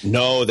 did they?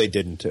 No, they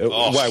didn't.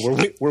 Why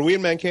were we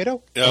in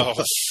Mankato?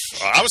 Oh,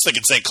 I was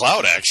thinking St.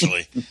 Cloud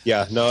actually.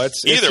 Yeah, no,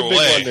 it's either a big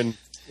way. One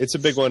it's a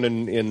big one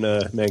in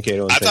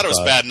Mankato. And I St. thought it was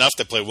Cloud. bad enough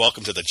to play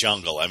Welcome to the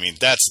Jungle. I mean,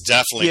 that's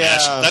definitely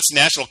that's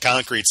National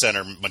Concrete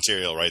Center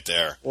material right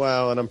there.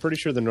 Wow, and I'm pretty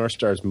sure the North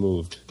Stars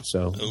moved.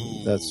 So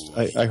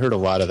I heard a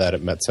lot of that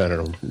at Met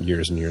Center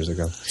years and years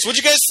ago. So what'd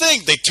you guys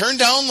think? They turned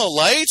down the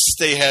lights.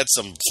 They had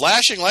some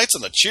flashing lights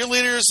on the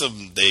cheerleaders.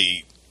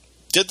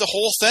 did the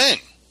whole thing.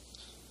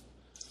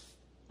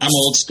 I'm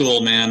old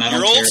school, man. I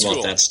don't care school.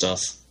 about that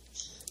stuff.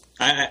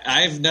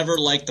 I've never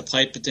liked the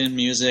piped-in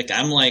music.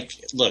 I'm like,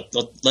 look,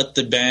 let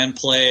the band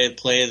play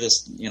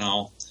this,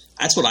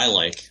 that's what I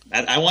like.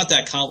 I want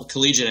that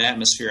collegiate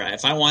atmosphere.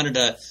 If I wanted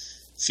to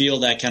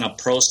feel that kind of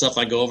pro stuff,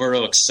 I'd go over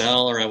to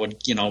Excel, or I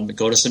would,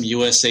 go to some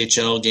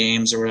USHL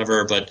games or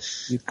whatever. But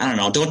I don't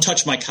know. Don't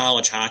touch my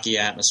college hockey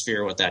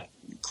atmosphere with that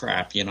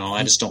crap,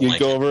 I just don't like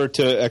it. You go over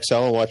to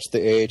Excel and watch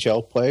the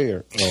AHL play?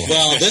 Or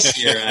Well,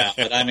 this year,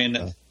 but I mean,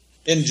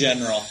 in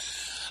general.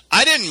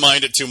 I didn't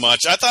mind it too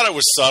much. I thought it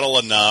was subtle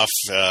enough.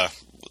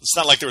 It's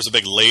not like there was a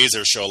big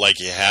laser show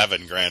like you have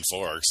in Grand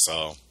Forks.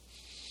 So,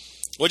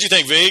 what'd you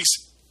think, Viggs?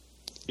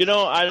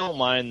 I don't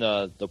mind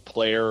the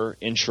player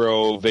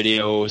intro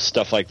video,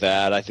 stuff like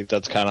that. I think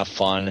that's kind of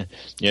fun.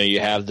 You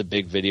have the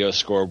big video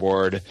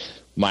scoreboard.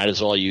 Might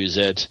as well use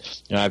it.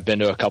 I've been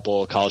to a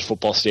couple of college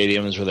football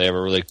stadiums where they have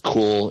a really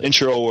cool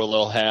intro where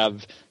they'll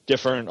have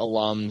different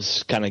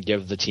alums kind of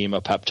give the team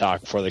a pep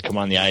talk before they come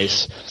on the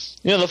ice.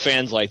 The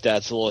fans like that.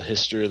 It's a little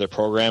history of the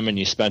program, and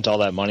you spent all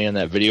that money on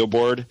that video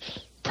board.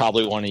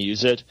 Probably want to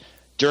use it.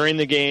 During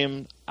the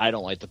game, I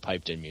don't like the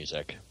piped-in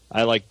music.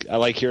 I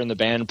like hearing the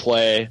band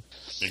play.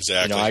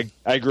 Exactly.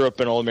 I grew up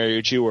in Old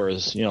Mariucci where it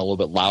was, a little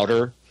bit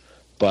louder,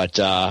 but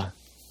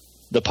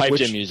the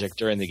piped-in music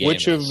during the game.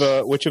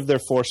 Which of their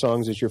 4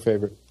 songs is your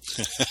favorite?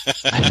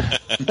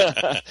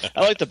 I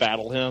like the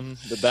battle hymn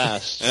the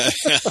best,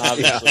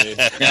 obviously.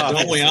 Yeah,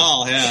 don't we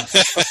all? Yeah.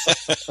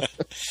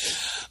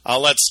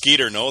 I'll let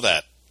Skeeter know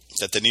that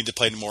they need to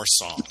play more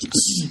songs.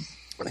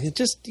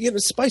 Just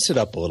spice it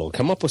up a little.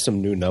 Come up with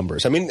some new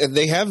numbers. I mean,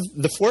 they have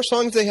the 4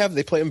 songs they have.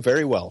 They play them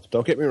very well.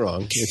 Don't get me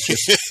wrong.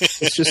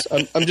 It's just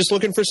I'm just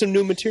looking for some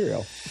new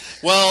material.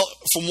 Well,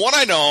 from what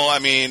I know, I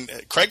mean,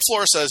 Craig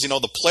Flores says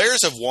the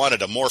players have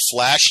wanted a more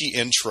flashy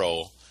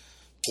intro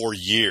for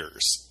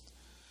years.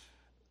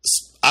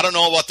 I don't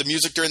know about the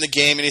music during the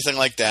game, anything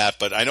like that,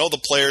 but I know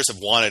the players have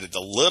wanted it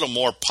a little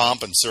more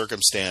pomp and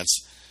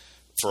circumstance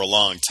for a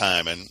long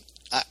time, and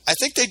I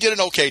think they did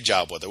an okay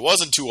job with it. It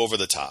wasn't too over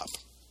the top.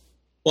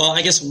 Well,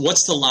 I guess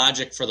what's the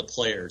logic for the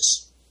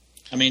players?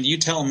 I mean, you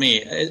tell me.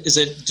 Is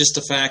it just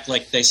the fact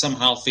like they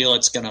somehow feel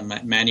it's going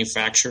to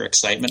manufacture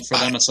excitement for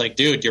them? It's like,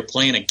 dude, you're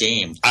playing a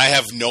game. I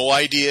have no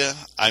idea.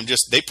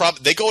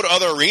 They go to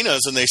other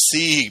arenas and they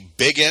see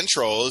big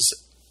intros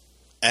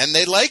and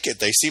they like it.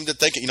 They seem to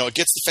think it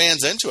gets the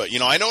fans into it.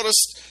 I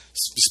noticed,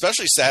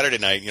 especially Saturday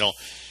night.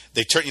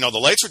 They turn the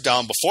lights were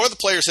down before the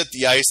players hit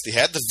the ice. They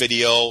had the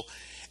video.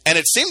 And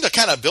it seemed to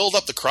kind of build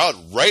up the crowd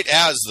right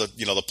as the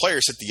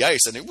players hit the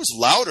ice, and it was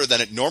louder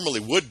than it normally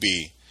would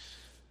be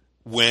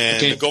when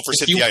the Gophers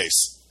hit the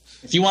ice.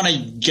 If you want to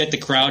get the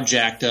crowd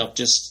jacked up,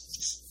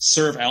 just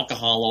serve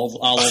alcohol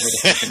all over the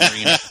fucking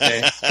arena.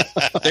 Okay?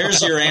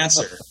 There's your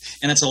answer,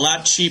 and it's a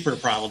lot cheaper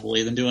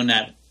probably than doing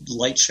that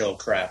light show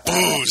crap.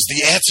 Booze,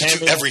 the answer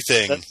to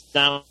everything. That's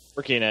not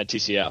working at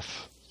TCF.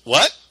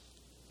 What?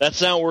 That's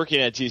not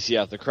working at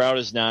TCF. The crowd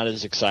is not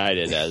as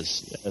excited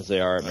as they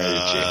are at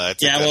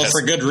Mariucci.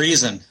 For good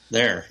reason.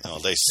 There. Oh,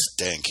 they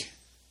stink.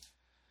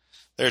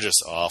 They're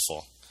just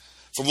awful.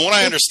 From what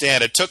I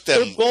understand, it took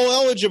them. They're bowl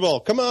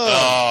eligible. Come on.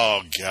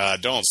 Oh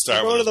God, don't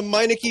start. Go to the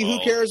Meineke Who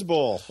Cares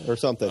Bowl or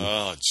something.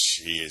 Oh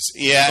jeez.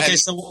 Yeah. Okay,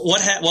 so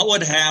what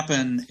would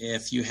happen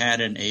if you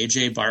had an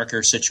AJ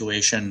Barker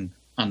situation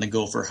on the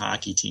Gopher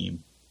hockey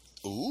team?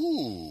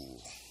 Ooh.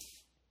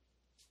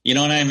 You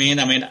know what I mean?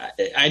 I mean,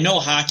 I know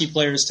hockey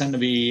players tend to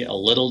be a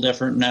little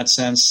different in that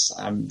sense.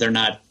 They're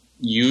not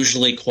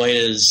usually quite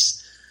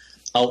as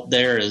out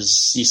there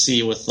as you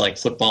see with like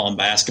football and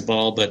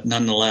basketball, but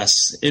nonetheless,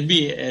 it'd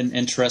be an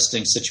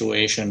interesting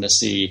situation to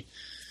see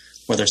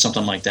whether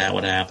something like that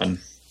would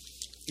happen.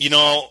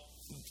 The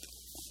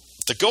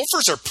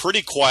Gophers are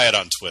pretty quiet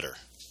on Twitter.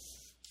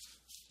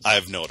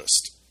 I've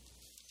noticed.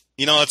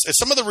 It's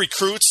some of the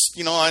recruits.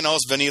 I know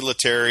it's Vinny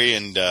Lettieri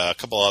and a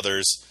couple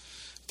others.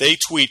 They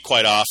tweet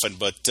quite often,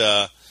 but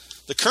the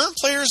current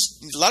players,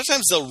 a lot of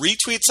times they'll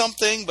retweet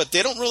something, but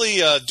they don't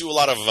really do a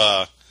lot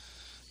of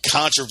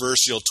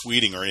controversial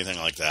tweeting or anything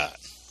like that.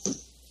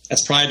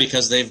 That's probably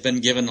because they've been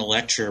given a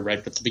lecture right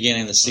at the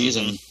beginning of the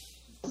season,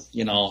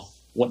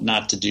 what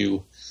not to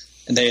do.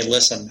 And they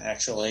listen,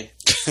 actually.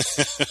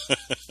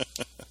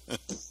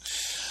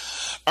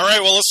 All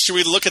right, well, should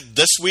we look at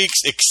this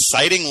week's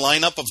exciting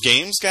lineup of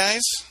games,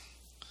 guys?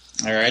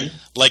 All right.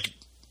 Like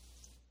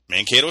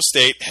Mankato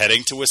State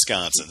heading to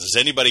Wisconsin. Does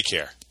anybody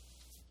care?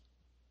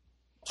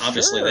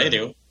 Obviously, they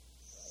do.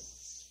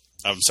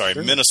 I'm sorry,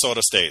 sure.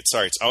 Minnesota State.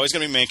 Sorry, it's always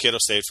going to be Mankato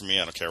State for me.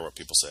 I don't care what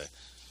people say.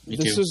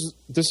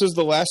 This is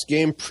the last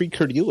game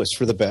pre-Cordelis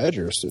for the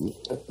Badgers.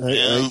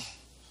 It'll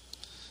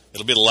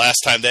be the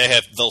last time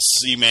they'll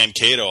see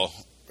Mankato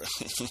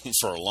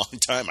for a long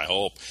time, I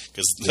hope,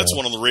 because that's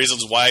one of the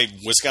reasons why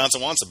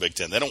Wisconsin wants a Big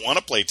Ten. They don't want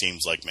to play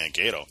teams like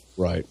Mankato.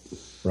 Right.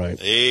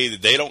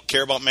 They don't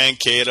care about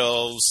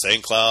Mankato,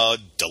 St.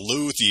 Cloud,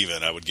 Duluth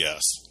even, I would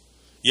guess.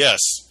 Yes,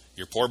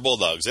 your poor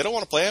Bulldogs. They don't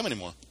want to play them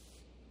anymore.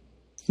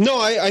 No,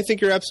 I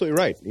think you're absolutely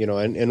right.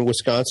 And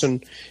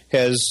Wisconsin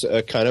has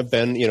kind of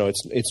been,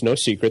 it's no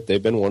secret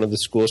they've been one of the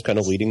schools kind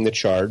of leading the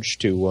charge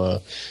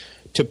to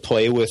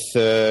play with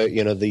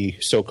the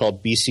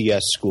so-called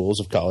BCS schools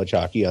of college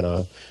hockey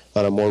on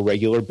a more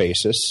regular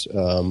basis.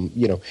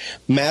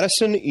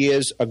 Madison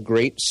is a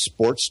great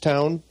sports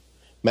town.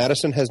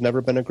 Madison has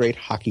never been a great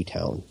hockey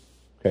town.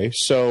 Okay,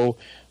 so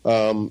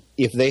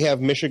if they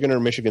have Michigan or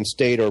Michigan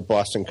State or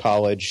Boston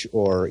College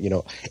or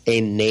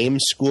a name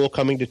school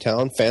coming to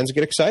town, fans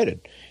get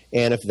excited.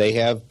 And if they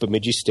have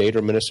Bemidji State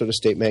or Minnesota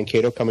State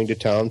Mankato coming to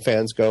town,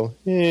 fans go,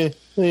 Yeah,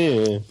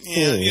 the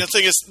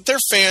thing is, their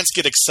fans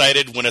get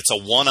excited when it's a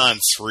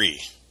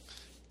 1-on-3.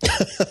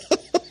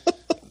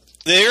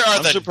 They are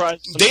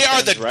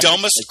the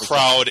dumbest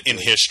crowd in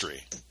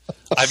history.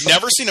 I've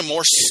never seen a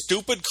more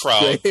stupid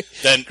crowd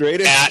than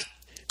at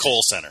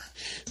Kohl Center.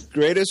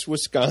 Greatest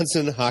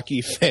Wisconsin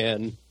hockey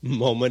fan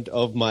moment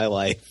of my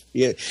life.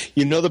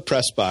 The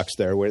press box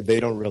there, where they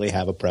don't really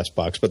have a press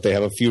box, but they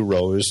have a few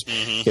rows,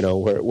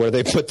 where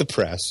they put the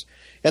press.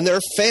 And there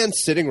are fans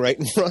sitting right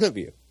in front of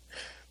you.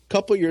 A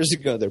couple years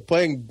ago, they're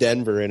playing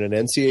Denver in an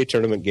NCAA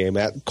tournament game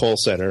at Kohl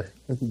Center.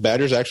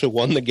 Badgers actually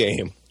won the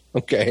game.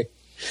 Okay.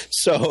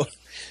 So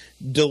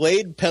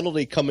delayed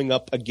penalty coming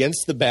up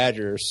against the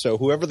Badgers. So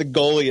whoever the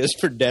goalie is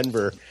for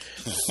Denver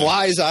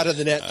flies out of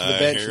the net to the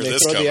bench, and they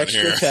throw the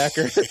extra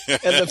attacker.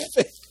 And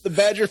the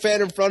Badger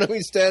fan in front of me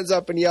stands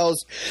up and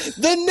yells,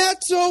 "The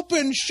net's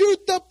open!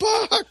 Shoot the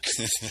puck!"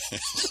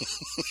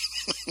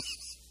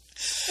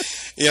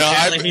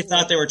 He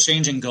thought they were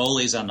changing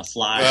goalies on the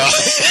fly.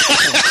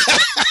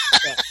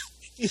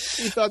 He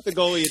thought the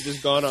goalie had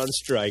just gone on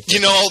strike.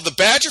 The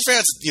Badger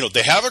fans,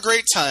 they have a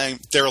great time.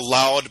 They're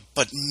loud,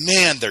 but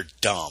man, they're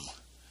dumb.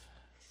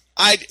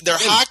 Their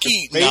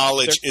hockey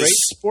knowledge they're great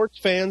sports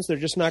fans. They're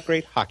just not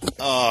great hockey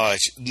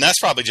fans. That's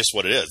probably just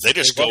what it is. They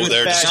just go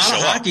there. It's not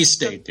a hockey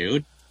state,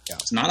 dude. Yeah.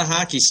 It's not a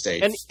hockey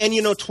state.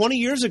 And 20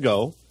 years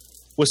ago,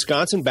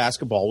 Wisconsin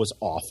basketball was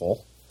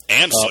awful.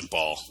 And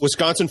football.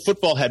 Wisconsin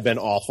football had been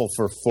awful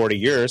for 40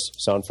 years.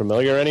 Sound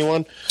familiar,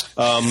 anyone?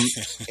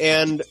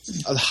 And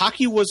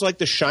hockey was like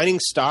the shining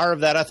star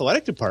of that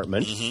athletic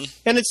department. Mm-hmm.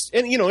 And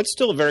it's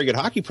still a very good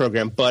hockey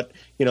program. But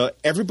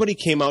everybody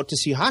came out to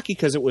see hockey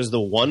because it was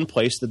the one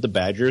place that the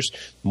Badgers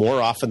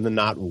more often than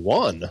not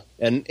won.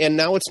 And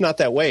now it's not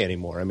that way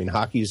anymore. I mean,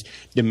 hockey's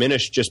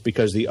diminished just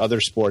because the other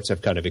sports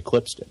have kind of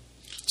eclipsed it.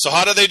 So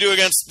how do they do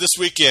against this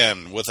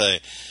weekend with a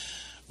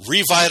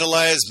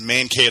revitalized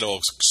Mankato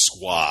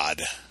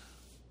squad?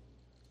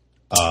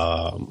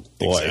 Boy.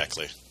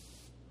 Exactly.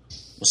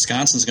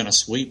 Wisconsin's going to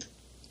sweep.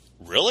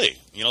 Really?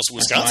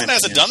 Wisconsin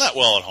hasn't done that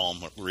well at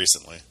home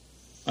recently.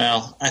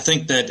 Well, I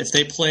think that if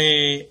they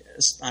play,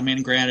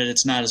 granted,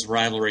 it's not as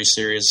rivalry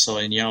series,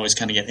 and you always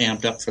kind of get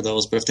amped up for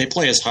those, but if they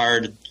play as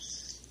hard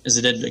as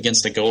they did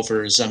against the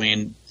Gophers, I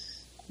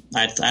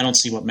don't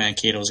see what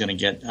Mankato is going to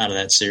get out of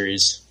that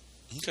series.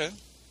 Okay.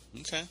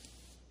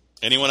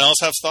 Anyone else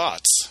have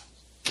thoughts?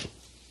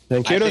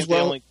 Mankato's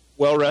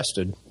well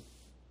rested.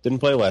 Didn't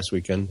play last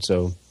weekend,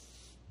 so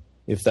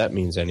if that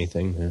means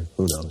anything,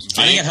 who knows?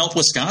 I think it helped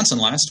Wisconsin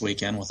last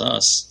weekend with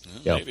us.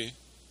 Yeah, maybe.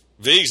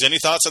 Viggs, any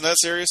thoughts on that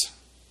series?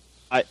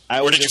 Or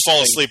did you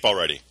fall asleep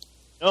already?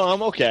 No,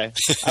 I'm okay.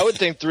 I would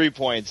think 3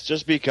 points,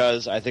 just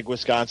because I think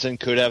Wisconsin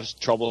could have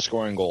trouble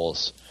scoring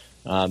goals.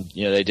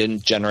 They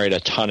didn't generate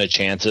a ton of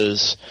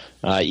chances.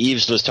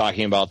 Eves was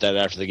talking about that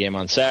after the game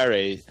on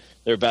Saturday.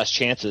 Their best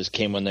chances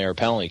came when they were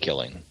penalty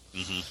killing.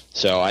 Mm-hmm.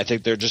 So I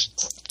think they're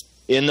just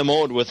in the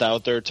mode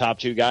without their top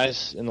two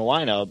guys in the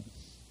lineup.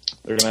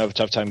 They're going to have a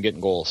tough time getting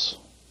goals.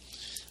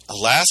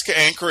 Alaska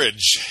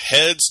Anchorage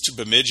heads to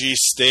Bemidji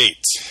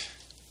State.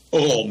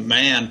 Oh,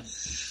 man.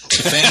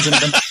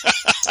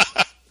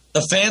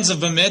 The fans of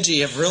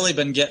Bemidji have really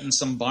been getting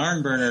some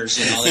barn burners.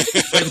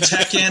 They bring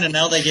Tech in, and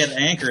now they get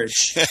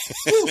Anchorage.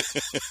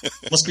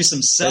 Must be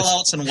some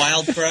sellouts and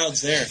wild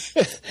crowds there.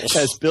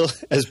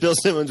 As Bill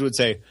Simmons would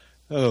say,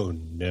 oh,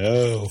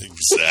 no.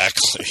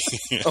 Exactly.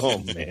 Oh,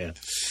 man.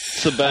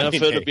 It's the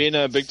benefit of being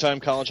a big-time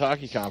college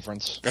hockey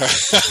conference.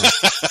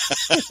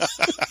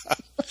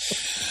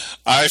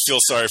 I feel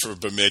sorry for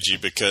Bemidji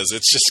because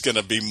it's just going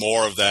to be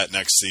more of that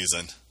next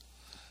season.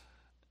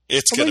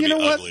 It's going to be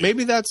ugly. What?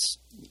 Maybe that's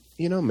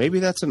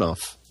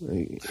enough.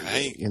 Maybe,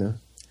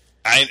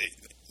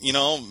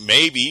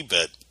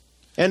 but...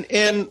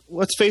 And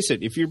let's face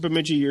it, if you're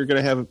Bemidji, you're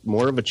going to have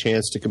more of a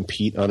chance to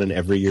compete on an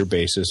every-year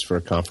basis for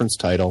a conference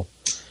title.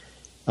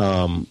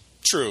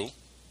 True.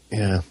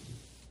 Yeah.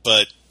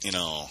 But,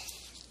 that's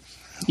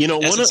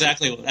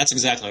exactly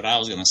what I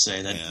was going to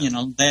say.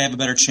 That, they have a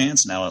better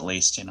chance now, at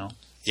least,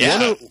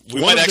 Yeah,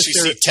 we might actually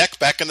see Tech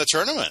back in the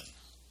tournament.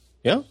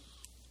 Yeah,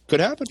 could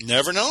happen.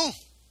 Never know.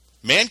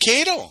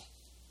 Mankato.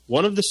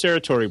 One of the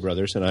Saratori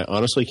brothers, and I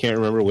honestly can't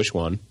remember which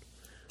one,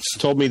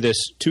 told me this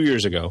 2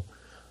 years ago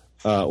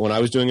when I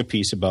was doing a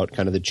piece about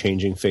kind of the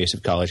changing face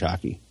of college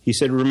hockey. He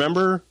said,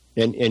 remember,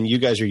 and you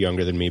guys are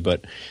younger than me,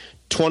 but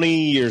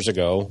 20 years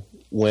ago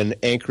when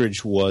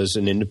Anchorage was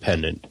an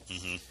independent,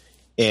 mm-hmm.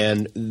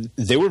 And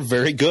they were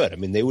very good. I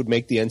mean, they would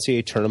make the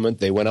NCAA tournament.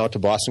 They went out to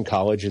Boston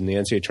College in the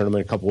NCAA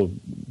tournament a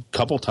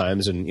couple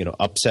times and,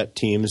 upset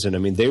teams. And I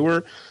mean,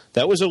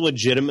 that was a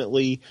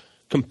legitimately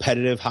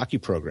competitive hockey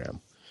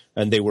program.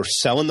 And they were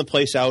selling the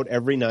place out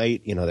every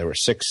night. There were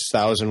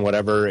 6,000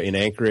 whatever in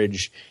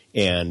Anchorage.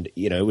 And,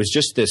 it was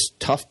just this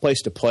tough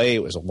place to play.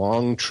 It was a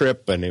long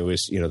trip, and it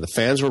was, the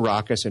fans were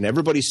raucous, and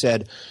everybody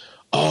said,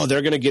 oh,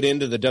 they're going to get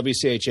into the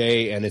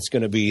WCHA, and it's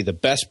going to be the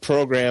best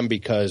program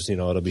because,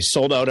 it'll be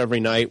sold out every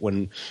night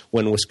when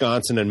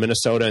Wisconsin and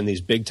Minnesota and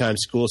these big-time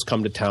schools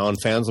come to town.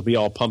 Fans will be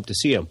all pumped to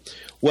see them.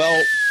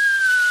 Well,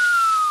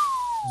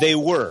 they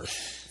were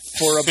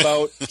for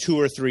about 2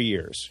 or 3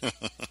 years.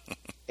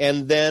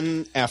 And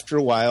then after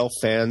a while,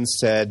 fans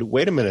said,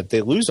 wait a minute,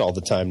 they lose all the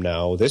time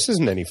now. This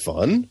isn't any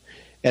fun.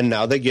 And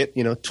now they get,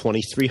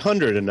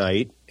 2,300 a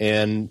night.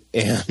 And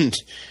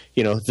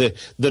the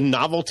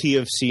novelty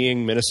of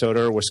seeing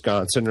Minnesota or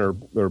Wisconsin or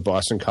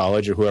Boston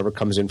College or whoever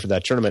comes in for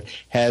that tournament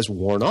has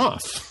worn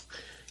off.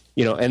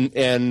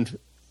 And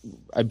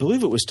I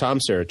believe it was Tom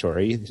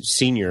Serratori,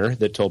 senior,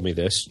 that told me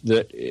this,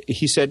 that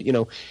he said,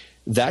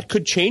 that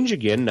could change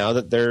again now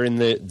that they're in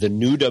the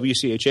new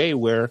WCHA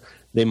where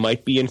they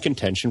might be in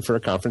contention for a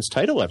conference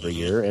title every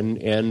year and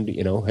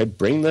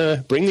bring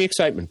the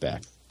excitement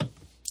back.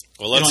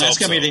 Well, that's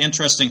going to be the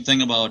interesting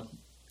thing about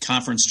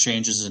conference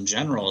changes in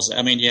general.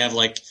 You have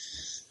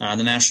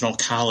the National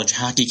College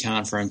Hockey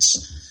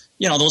Conference.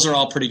 Those are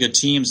all pretty good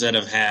teams that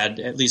have had,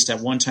 at least at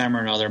one time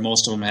or another,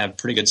 most of them have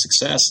pretty good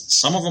success.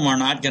 Some of them are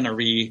not going to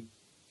be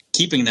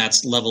keeping that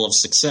level of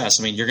success.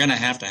 You're going to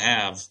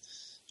have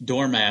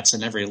doormats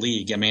in every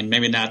league.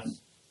 Maybe not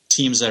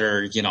teams that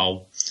are,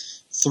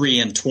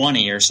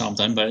 3-20 or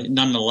something, but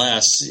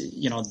nonetheless,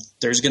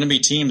 there's going to be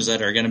teams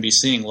that are going to be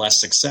seeing less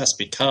success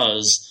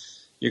because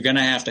you're going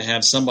to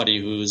have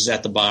somebody who's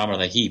at the bottom of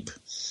the heap.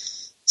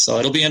 So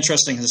it'll be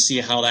interesting to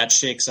see how that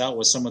shakes out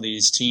with some of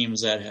these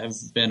teams that have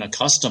been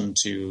accustomed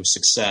to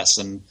success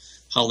and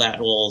how that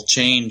will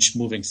change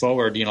moving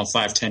forward,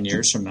 5-10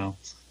 years from now.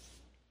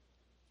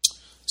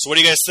 So what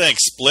do you guys think?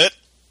 Split?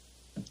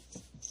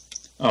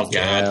 Oh, God.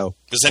 Yeah,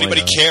 does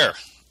anybody care?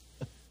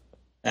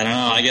 I don't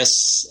know. I guess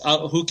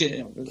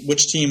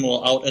which team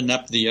will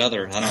out-inept the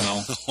other? I don't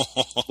know.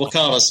 We'll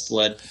call it a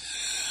split.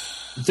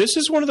 This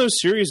is one of those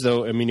series,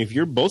 though. If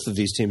you're both of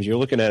these teams, you're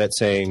looking at it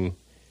saying,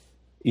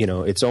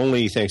 it's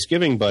only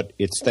Thanksgiving, but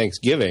it's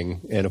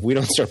Thanksgiving. And if we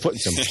don't start putting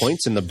some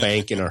points in the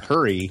bank in a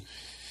hurry,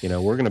 we're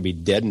going to be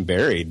dead and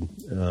buried,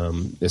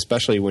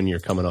 especially when you're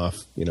coming off,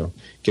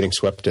 getting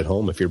swept at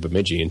home if you're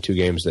Bemidji in 2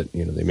 games that,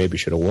 they maybe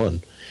should have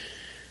won.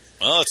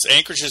 Well, it's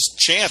Anchorage's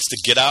chance to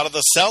get out of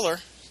the cellar,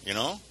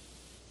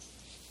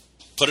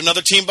 Put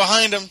another team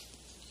behind them.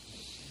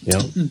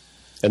 Yeah.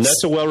 And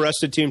that's a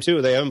well-rested team,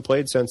 too. They haven't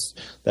played since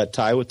that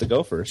tie with the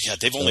Gophers. Yeah,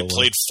 they've only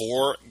played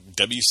 4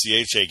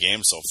 WCHA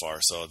games so far,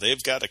 so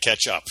they've got to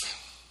catch up.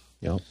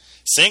 Yep.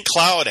 St.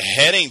 Cloud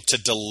heading to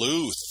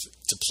Duluth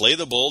to play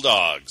the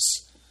Bulldogs.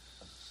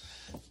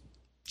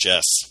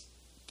 Jess.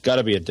 Got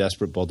to be a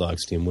desperate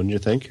Bulldogs team, wouldn't you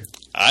think?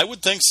 I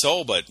would think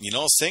so, but,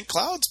 St.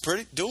 Cloud's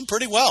doing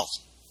pretty well.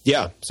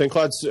 Yeah, St.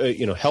 Cloud's,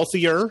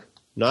 healthier.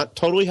 Not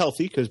totally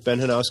healthy because Ben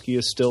Hanowski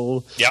is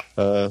still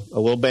a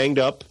little banged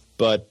up,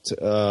 but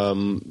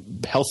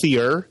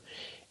healthier.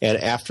 And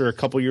after a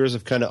couple years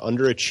of kind of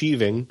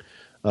underachieving,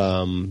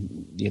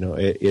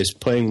 is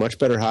playing much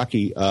better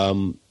hockey.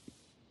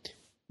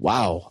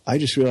 Wow, I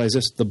just realized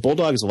this. The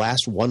Bulldogs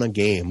last won a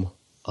game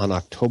on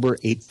October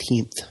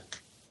 18th.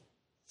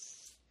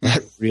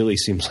 That really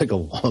seems like a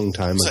long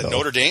time ago. Was that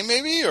Notre Dame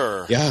maybe?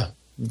 Or yeah.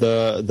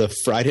 The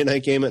Friday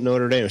night game at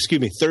Notre Dame,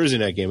 Thursday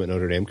night game at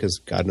Notre Dame, because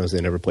God knows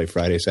they never play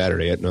Friday,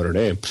 Saturday at Notre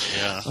Dame.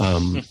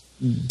 Yeah.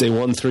 They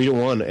won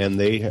 3-1, and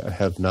they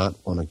have not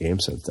won a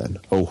game since then.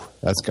 Oh,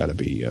 that's got to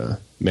be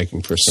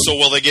making for some. So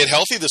will they get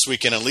healthy this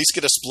weekend? At least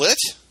get a split?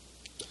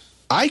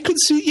 I could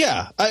see,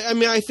 yeah.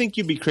 I think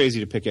you'd be crazy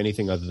to pick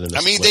anything other than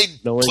a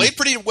split. They played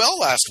pretty well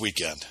last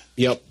weekend.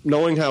 Yep.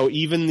 Knowing how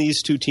even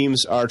these two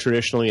teams are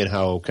traditionally and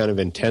how kind of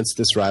intense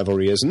this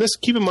rivalry is. And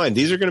keep in mind,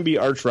 these are going to be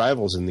arch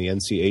rivals in the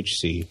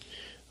NCHC,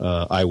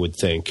 I would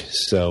think.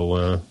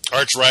 So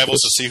arch rivals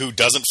to see who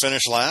doesn't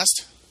finish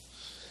last?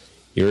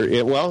 Like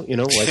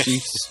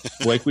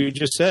we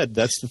just said,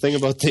 that's the thing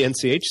about the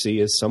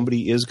NCHC is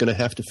somebody is going to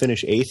have to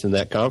finish 8th in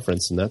that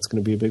conference, and that's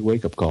going to be a big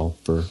wake-up call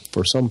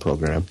for some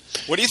program.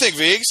 What do you think,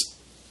 Viggs?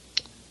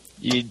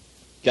 You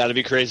got to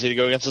be crazy to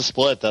go against a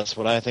split. That's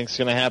what I think is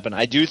going to happen.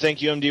 I do think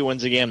UMD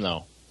wins a game,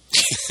 though.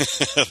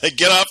 They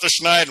get off the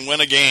schneid and win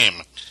a game.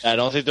 I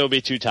don't think there'll be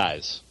 2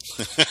 ties.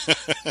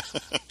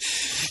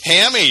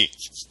 Hammy.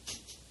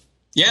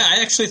 Yeah,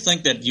 I actually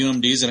think that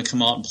UMD is going to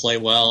come out and play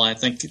well. I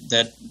think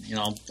that,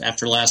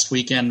 after last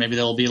weekend, maybe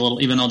they'll be a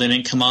little, even though they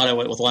didn't come out of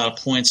it with a lot of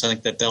points, I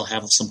think that they'll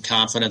have some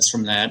confidence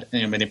from that.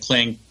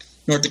 Playing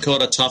North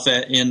Dakota tough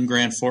in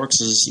Grand Forks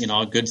is,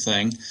 a good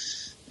thing.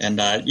 And,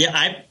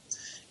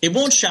 it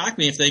won't shock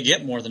me if they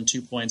get more than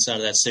 2 points out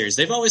of that series.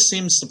 They've always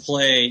seemed to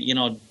play,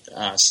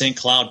 St.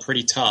 Cloud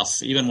pretty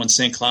tough, even when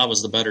St. Cloud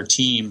was the better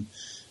team.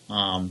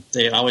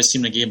 They always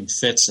seem to give him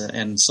fits,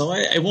 and so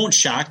it won't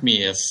shock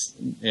me if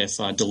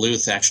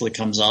Duluth actually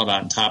comes out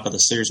on top of the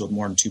series with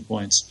more than 2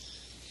 points.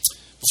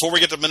 Before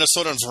we get to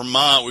Minnesota and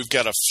Vermont, we've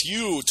got a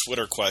few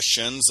Twitter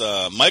questions.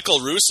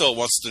 Michael Russo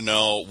wants to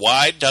know,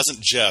 why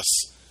doesn't Jess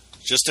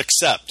just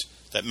accept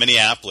that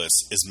Minneapolis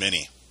is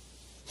mini?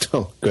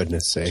 Oh,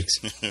 goodness sakes.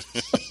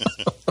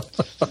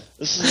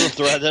 This is a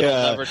thread that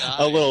will never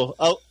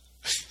die.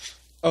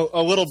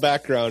 A little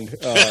background.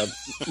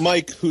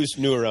 Mike, who's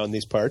new around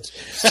these parts,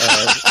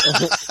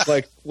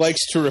 likes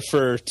to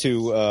refer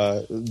to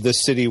the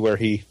city where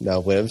he now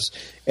lives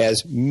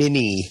as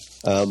mini.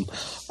 I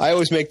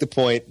always make the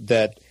point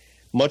that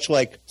much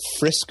like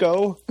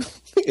Frisco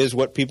is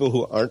what people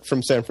who aren't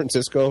from San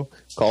Francisco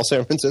call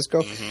San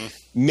Francisco,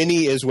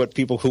 mini is what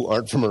people who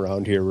aren't from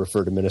around here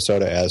refer to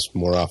Minnesota as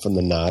more often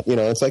than not. You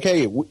know, it's like,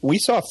 hey, we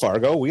saw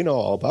Fargo. We know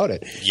all about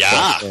it.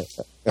 Yeah.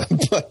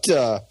 But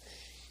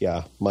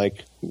yeah,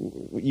 Mike,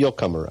 you'll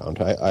come around.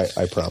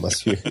 I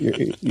promise.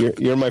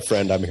 You're my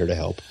friend. I'm here to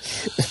help.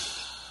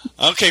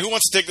 Okay, who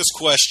wants to take this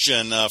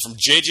question from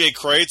J.J.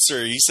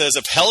 Kreitzer? He says,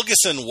 if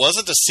Helgeson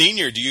wasn't a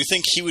senior, do you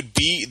think he would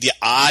be the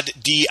odd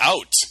D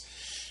out?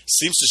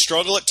 Seems to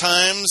struggle at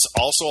times.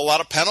 Also a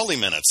lot of penalty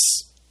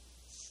minutes.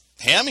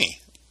 Hammy,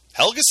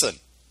 Helgeson.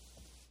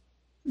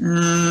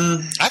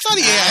 I thought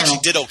he actually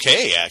did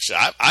okay, actually.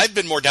 I've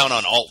been more down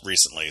on Alt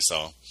recently,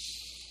 so...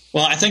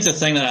 Well, I think the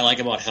thing that I like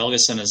about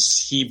Helgeson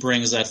is he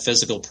brings that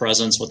physical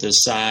presence with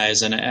his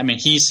size. And, I mean,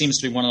 he seems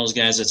to be one of those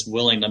guys that's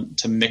willing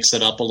to mix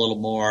it up a little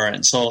more.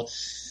 And so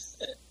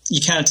you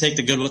kind of take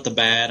the good with the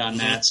bad on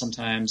that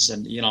sometimes.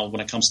 And, you know,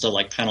 when it comes to,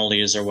 like,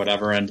 penalties or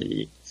whatever. And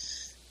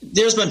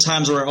there's been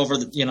times where over,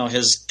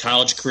 his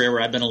college career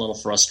where I've been a little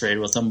frustrated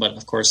with him. But,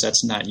 of course,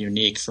 that's not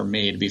unique for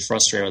me to be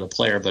frustrated with a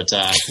player. But,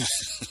 I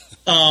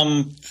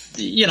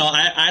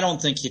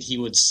don't think he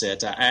would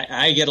sit.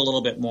 I get a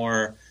little bit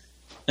more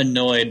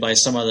annoyed by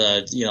some of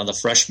the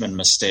freshman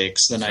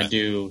mistakes than I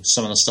do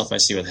some of the stuff I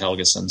see with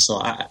Helgeson. So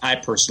I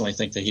personally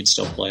think that he'd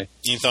still play.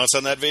 Any thoughts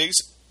on that, Viggs?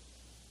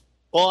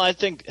 Well, I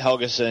think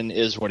Helgeson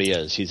is what he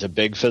is. He's a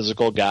big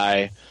physical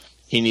guy.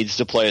 He needs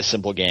to play a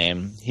simple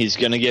game. He's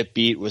going to get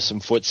beat with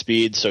some foot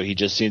speed, so he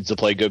just needs to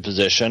play good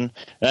position.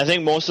 And I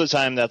think most of the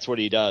time that's what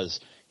he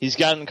does. He's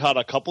gotten caught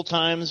a couple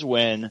times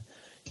when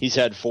he's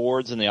had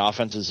forwards in the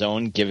offensive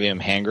zone giving him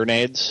hand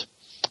grenades,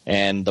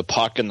 and the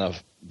puck and the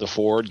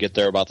forward get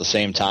there about the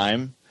same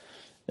time.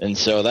 And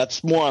so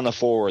that's more on the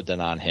forward than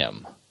on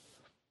him.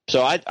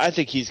 So I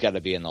think he's got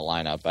to be in the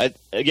lineup.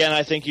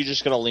 I think you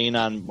just got to lean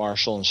on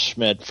Marshall and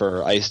Schmidt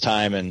for ice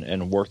time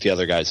and work the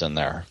other guys in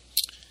there.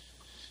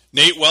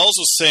 Nate Wells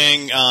was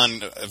saying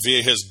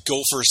via his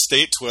Gopher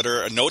State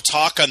Twitter, no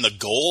talk on the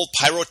goal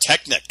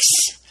pyrotechnics.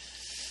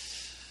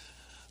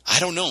 I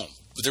don't know.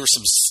 There was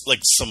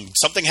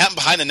something happened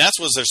behind the nets.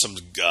 Was there some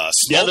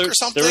smoke or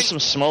something? There was some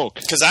smoke.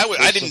 Because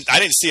I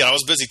didn't see it. I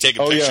was busy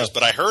taking pictures,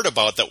 but I heard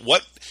about that.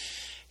 What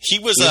he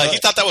was he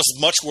thought that was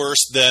much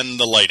worse than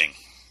the lighting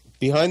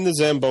behind the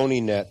Zamboni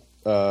net,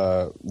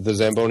 the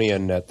Zamboni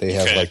end net. They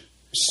have like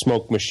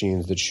smoke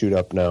machines that shoot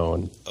up now.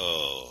 And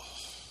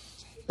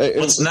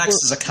what's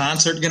next? Is a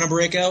concert going to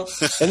break out?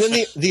 And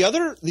then the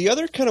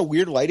other kind of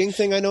weird lighting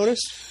thing I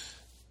noticed.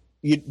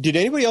 Did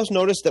anybody else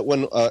notice that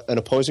when an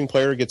opposing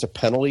player gets a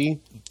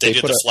penalty, they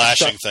put a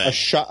flashing thing,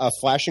 a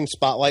flashing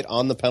spotlight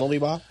on the penalty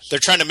box?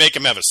 They're trying to make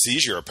him have a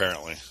seizure,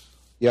 apparently.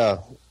 Yeah,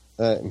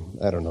 I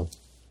don't know.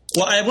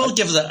 Well, I will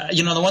give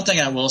the one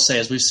thing I will say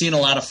is we've seen a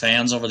lot of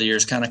fans over the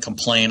years kind of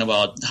complain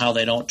about how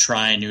they don't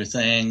try new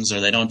things or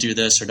they don't do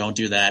this or don't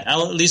do that.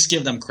 I'll at least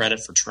give them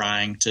credit for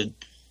trying to,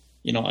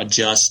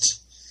 adjust.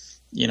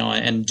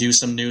 And do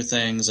some new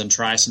things and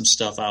try some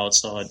stuff out.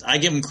 So I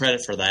give them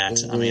credit for that.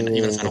 I mean,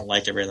 even if I don't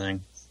like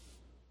everything.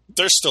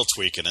 They're still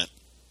tweaking it.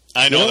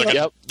 I know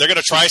they're going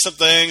to try some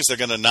things. They're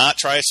going to not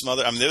try some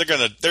other. I mean,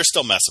 they're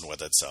still messing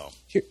with it. So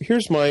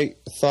here's my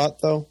thought,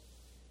 though.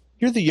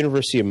 You're the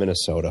University of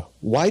Minnesota.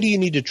 Why do you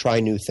need to try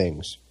new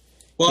things?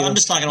 Well, I'm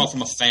just talking about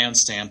from a fan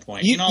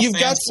standpoint. You've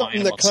got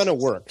something that kind of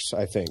works,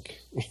 I think.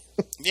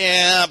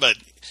 Yeah, but.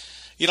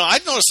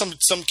 I've noticed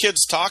some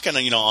kids talking,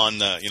 on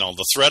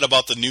the thread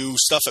about the new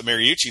stuff at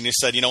Mariucci, and they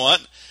said, you know what?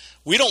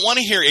 We don't want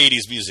to hear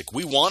 80s music.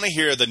 We want to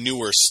hear the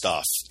newer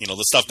stuff,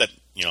 the stuff that,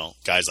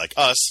 guys like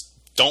us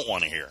don't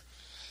want to hear.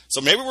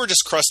 So maybe we're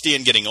just crusty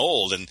and getting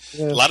old, and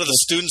a lot of the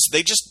students,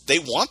 they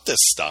want this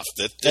stuff.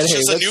 It's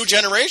just a new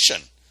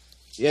generation.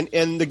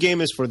 And the game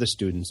is for the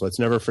students. Let's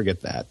never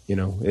forget that.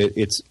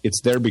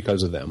 It's there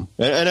because of them,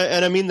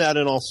 and I mean that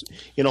in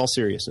all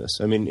seriousness.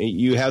 I mean,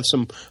 you have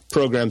some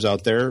programs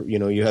out there.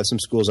 You have some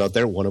schools out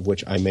there, one of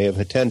which I may have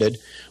attended,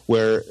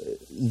 where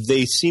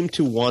they seem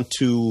to want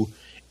to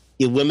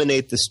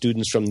eliminate the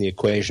students from the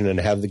equation and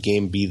have the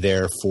game be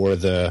there for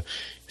the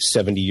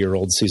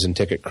 70-year-old season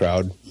ticket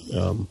crowd.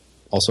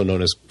 Also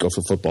known as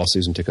Gopher football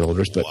season ticket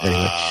holders, but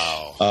anyway.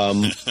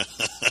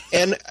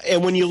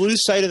 And when you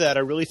lose sight of that,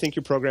 I really think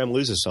your program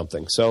loses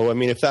something. So, I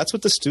mean, if that's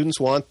what the students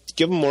want,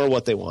 give them more of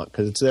what they want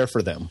because it's there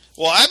for them.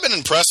 Well, I've been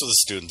impressed with the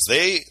students.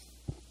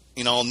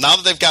 now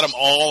that they've got them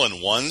all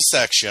in one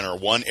section or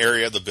one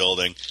area of the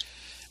building,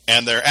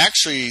 and they're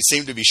actually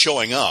seem to be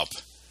showing up,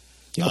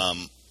 Yep.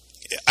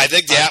 I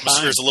think the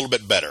atmosphere is a little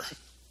bit better.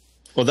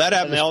 Well, that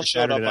And they all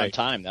atmosphere showed up Saturday on night.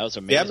 time. That was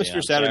amazing. The atmosphere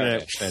on Saturday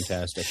night was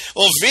fantastic.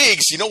 Well,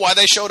 Viggs, you know why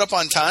they showed up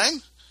on time?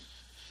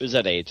 It was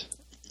at 8.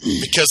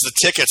 Because the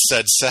ticket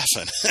said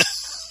 7.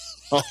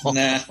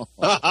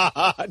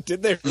 Nah.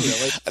 Did they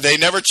really? They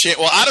never changed.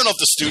 Well, I don't know if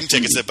the student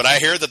tickets did, but I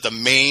hear that the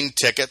main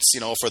tickets,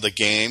 for the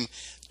game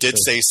did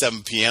say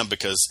 7 p.m.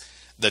 because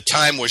the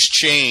time was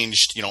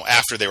changed,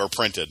 after they were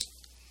printed.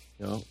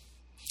 No.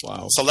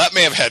 Wow. So that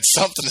may have had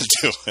something to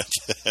do with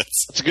it.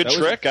 It's a good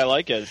trick. I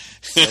like it.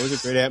 That was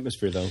a great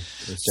atmosphere, though.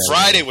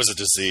 Friday was a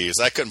disease.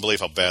 I couldn't believe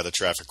how bad the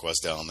traffic was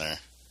down there.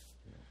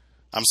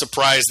 I'm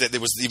surprised that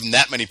there was even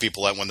that many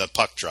people when the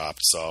puck dropped,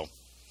 so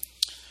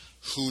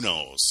who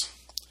knows.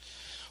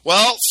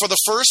 Well, for the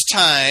first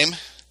time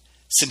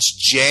since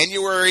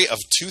January of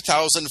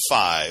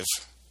 2005,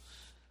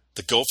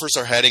 the Gophers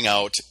are heading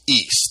out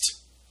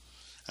east.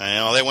 I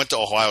know they went to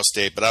Ohio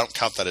State, but I don't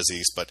count that as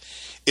east. But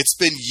it's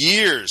been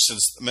years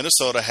since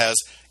Minnesota has,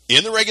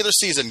 in the regular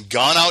season,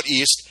 gone out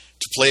east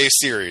to play a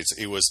series.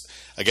 It was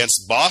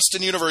against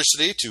Boston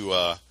University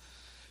to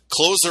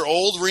close their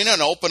old arena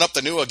and open up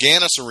the new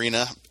Agganis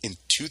Arena in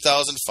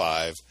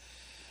 2005.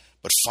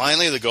 But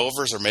finally, the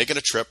Gophers are making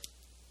a trip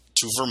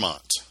to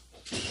Vermont.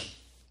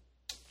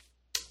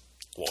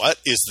 What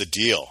is the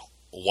deal?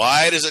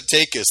 Why does it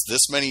take us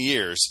this many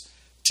years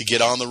to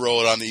get on the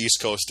road on the East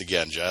Coast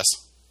again, Jess?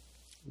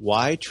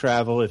 Why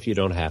travel if you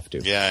don't have to?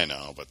 Yeah, I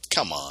know, but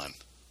come on.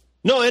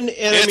 No, and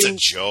It's I mean, a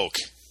joke.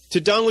 To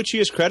Don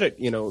Lucia's credit,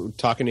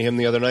 talking to him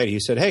the other night, he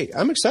said, "Hey,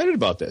 I'm excited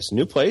about this.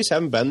 New place,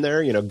 haven't been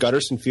there.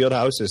 Gutterson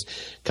Fieldhouse is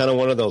kind of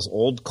one of those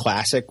old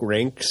classic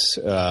rinks.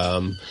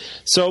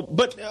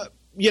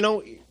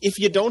 If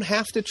you don't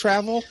have to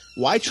travel,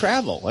 why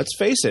travel? Let's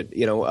face it.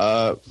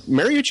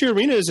 Mariucci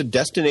Arena is a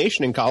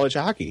destination in college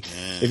hockey.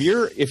 If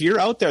you're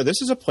out there,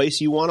 this is a place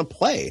you want to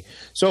play.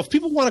 So if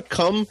people want to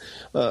come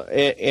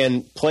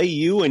and play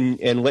you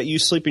and let you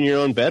sleep in your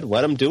own bed,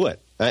 let them do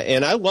it.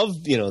 And I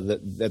love,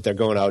 that they're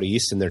going out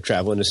east and they're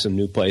traveling to some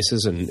new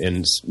places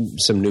and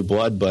some new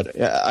blood. But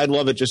I'd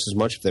love it just as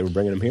much if they were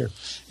bringing them here.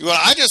 Well,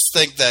 I just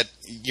think that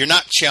you're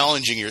not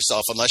challenging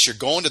yourself unless you're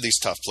going to these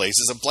tough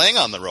places and playing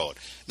on the road.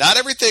 Not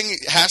everything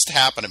has to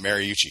happen at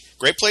Mariucci.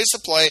 Great place to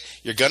play.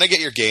 You're going to get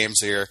your games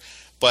here.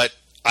 But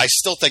I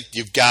still think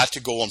you've got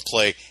to go and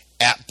play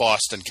at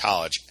Boston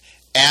College,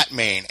 at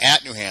Maine,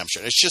 at New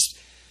Hampshire. It's just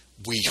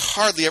we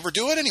hardly ever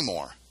do it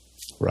anymore.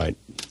 Right.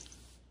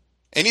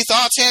 Any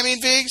thoughts, Hammy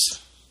and Viggs?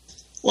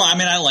 Well, I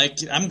mean,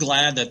 I'm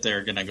glad that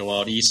they're going to go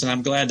out east, and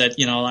I'm glad that,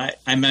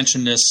 I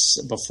mentioned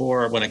this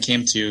before when it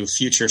came to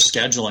future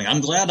scheduling.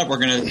 I'm glad that we're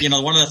going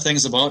to, one of the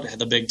things about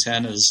the Big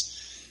Ten is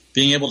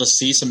being able to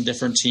see some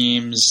different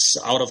teams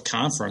out of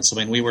conference. I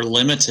mean, we were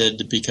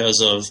limited because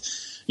of,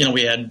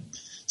 we had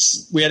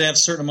to have a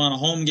certain amount of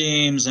home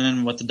games, and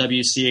then with the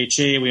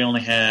WCHA, we only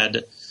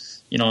had,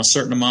 a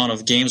certain amount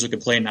of games we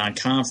could play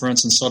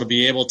non-conference. And so to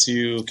be able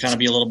to kind of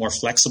be a little more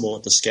flexible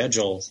with the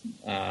schedule,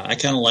 I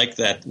kind of like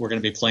that we're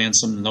going to be playing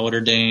some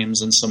Notre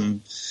Dames and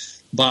some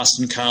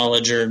Boston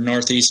College or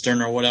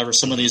Northeastern or whatever,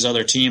 some of these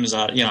other teams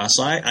out,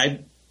 so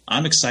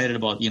I'm excited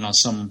about,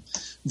 some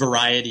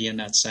variety in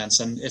that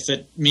sense. And if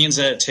it means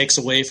that it takes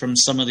away from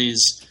some of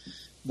these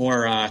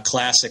more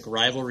classic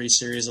rivalry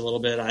series a little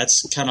bit,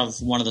 that's kind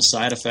of one of the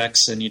side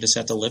effects, and you just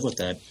have to live with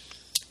that.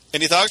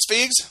 Any thoughts,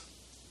 Viggs?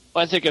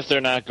 Well, I think if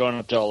they're not going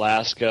up to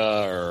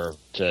Alaska or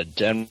to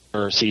Denver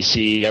or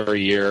CC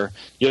every year,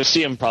 you'll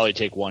see them probably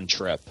take one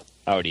trip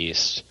out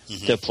east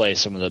to play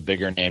some of the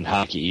bigger named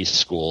Hockey East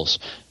schools.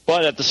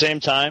 But at the same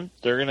time,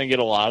 they're going to get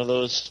a lot of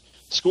those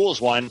schools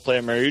wanting to play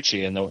at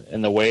Mariucci,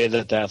 and the way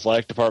that the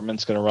athletic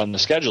department's going to run the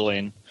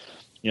scheduling,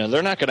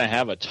 they're not going to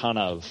have a ton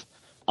of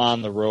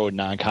on-the-road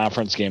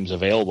non-conference games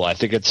available. I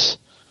think it's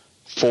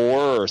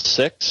 4 or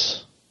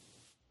 6.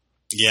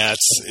 Yeah,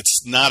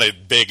 it's not a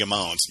big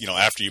amount,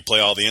 after you play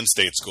all the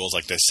in-state schools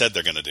like they said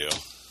they're going to do.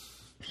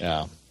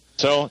 Yeah.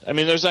 So, I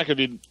mean, there's not going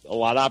to be a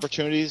lot of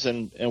opportunities,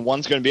 and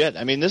one's going to be it.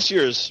 I mean, this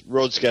year's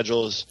road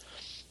schedule is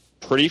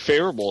pretty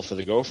favorable for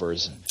the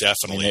Gophers.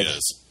 Definitely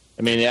is.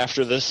 I mean,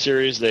 after this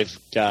series, they've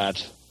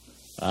got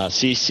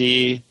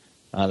CC.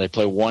 They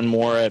play one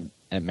more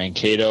at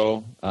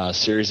Mankato,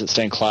 series at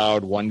St.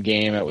 Cloud, one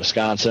game at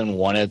Wisconsin,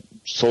 one at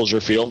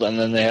Soldier Field, and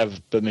then they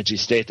have Bemidji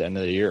State at the end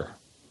of the year.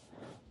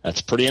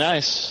 That's pretty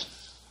nice.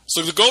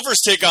 So the Gophers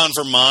take on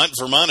Vermont.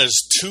 Vermont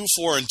is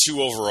 2-4-2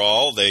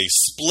 overall. They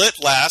split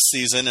last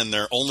season in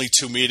their only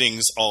 2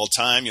 meetings all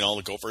time.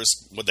 The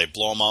Gophers, they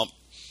blow them out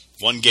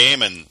one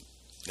game, and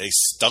they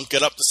stunk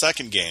it up the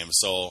second game.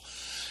 So,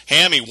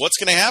 Hammy, what's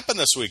going to happen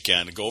this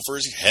weekend? The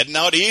Gophers heading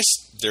out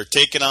east. They're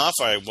taking off.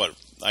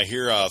 I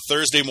hear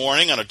Thursday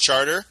morning on a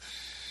charter,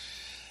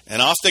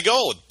 and off they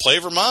go. Play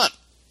Vermont.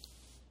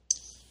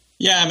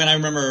 Yeah, I mean, I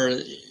remember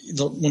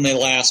when they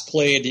last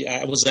played.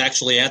 I was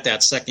actually at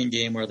that second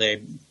game where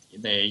they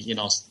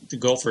the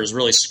Gophers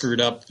really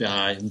screwed up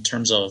in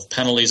terms of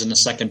penalties in the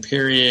second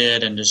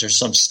period, and there's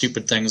some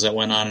stupid things that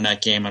went on in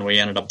that game, and we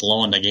ended up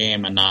blowing the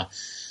game. And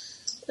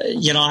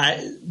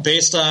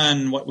based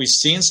on what we've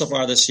seen so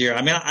far this year,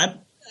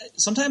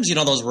 sometimes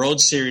those road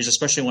series,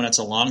 especially when it's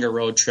a longer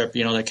road trip,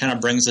 that kind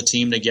of brings the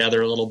team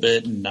together a little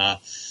bit, and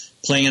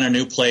playing in a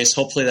new place,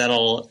 hopefully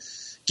that'll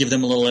give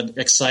them a little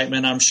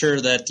excitement. I'm sure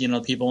that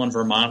people in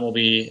Vermont will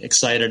be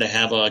excited to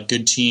have a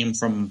good team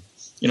from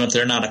if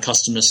they're not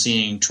accustomed to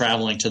seeing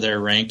traveling to their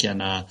rink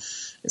and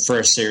for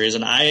a series.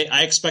 And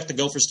I expect the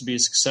Gophers to be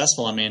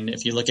successful. I mean,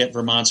 if you look at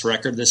Vermont's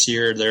record this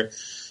year, they're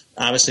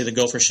obviously the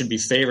Gophers should be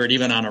favored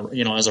even on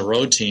as a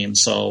road team.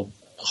 So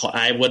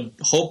I would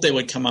hope they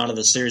would come out of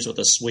the series with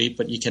a sweep,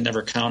 but you can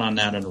never count on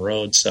that on the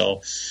road.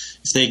 So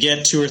if they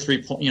get 2 or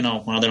 3, they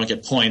don't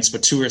get points,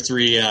 but 2 or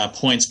 3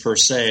 points per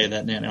se,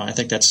 that I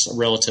think that's a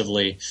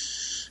relatively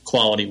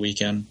quality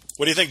weekend.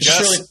 What do you think, Jess?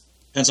 It really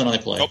depends on how they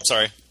play. Oh,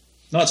 sorry.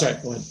 No, that's all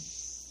right. Go ahead.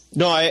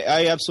 No,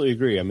 I absolutely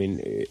agree. I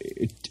mean,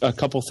 a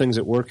couple things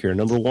at work here.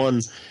 Number one,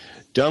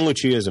 Don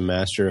Lucia is a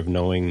master of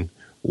knowing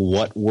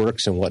what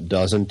works and what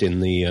doesn't in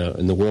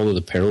the world of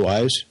the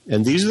pairwise,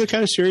 and these are the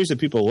kind of series that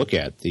people look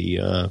at.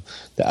 The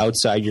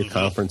outside your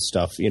conference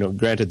stuff.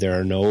 Granted there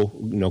are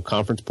no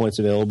conference points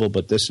available,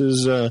 but this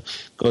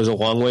goes a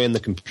long way in the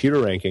computer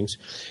rankings.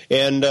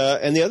 And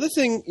the other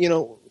thing,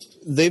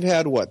 they've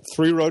had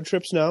 3 road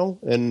trips now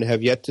and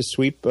have yet to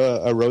sweep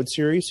a road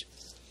series.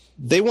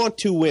 They want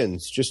 2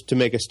 wins just to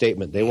make a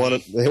statement. They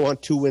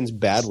want 2 wins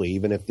badly,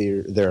 even if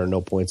there are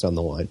no points on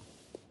the line.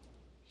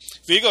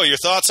 Vigo, your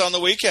thoughts on the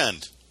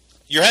weekend?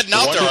 You're heading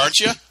out there, aren't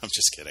you? I'm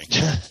just kidding.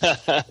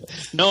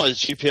 No, has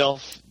GPL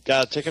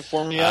got a ticket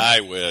for me yet? I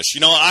wish.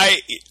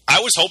 I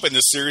was hoping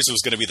this series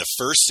was going to be the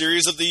first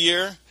series of the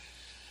year,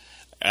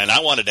 and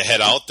I wanted to head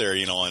out there,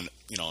 in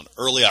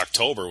early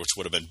October, which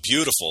would have been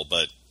beautiful.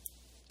 But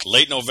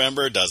late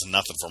November does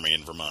nothing for me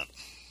in Vermont.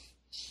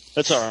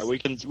 That's all right. We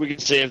can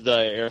save the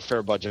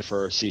airfare budget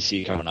for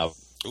CC coming up.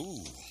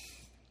 Ooh,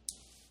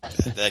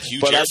 that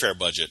huge airfare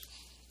budget.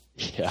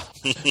 Yeah,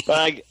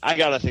 but I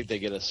gotta think they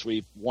get a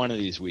sweep one of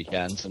these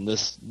weekends, and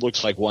this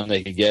looks like one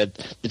they could get.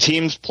 The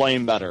team's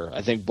playing better.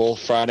 I think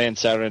both Friday and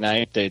Saturday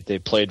night they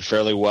played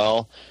fairly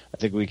well. I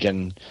think we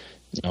can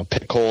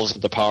pick holes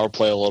at the power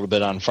play a little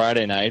bit on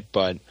Friday night,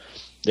 but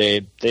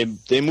they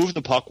move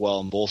the puck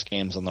well in both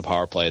games on the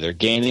power play. They're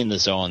gaining the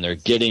zone. They're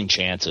getting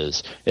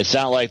chances. It's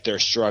not like they're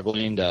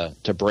struggling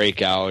to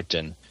break out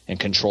and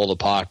control the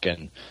puck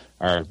and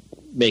are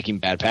making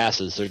bad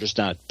passes. They're just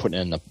not putting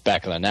it in the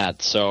back of the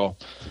net. So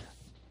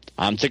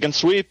I'm thinking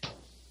sweep.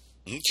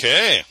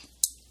 Okay.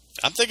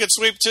 I'm thinking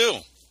sweep too.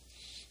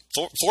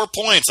 4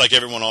 points, like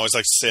everyone always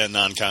likes to say on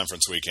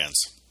non-conference weekends.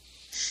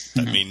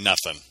 That mean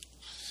nothing.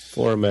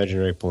 4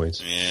 imaginary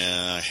points.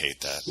 Yeah, I hate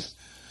that.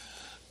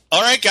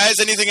 All right, guys,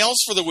 anything else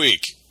for the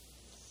week?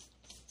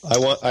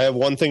 I have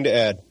one thing to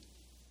add.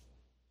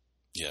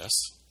 Yes.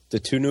 The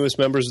 2 newest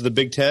members of the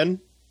Big Ten.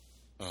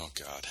 Oh,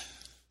 God.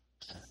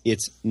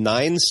 It's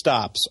 9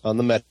 stops on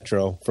the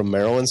Metro from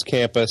Maryland's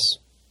campus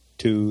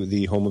to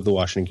the home of the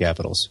Washington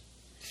Capitals.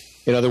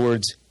 In other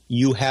words,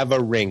 you have a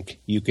rink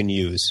you can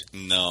use.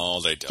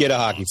 No, they don't. Get a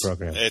hockey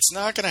program. It's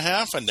not going to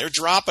happen. They're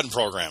dropping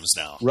programs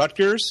now.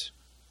 Rutgers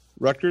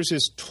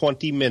is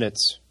 20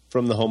 minutes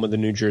from the home of the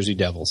New Jersey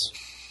Devils.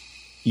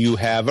 You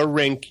have a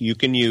rink you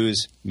can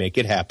use. Make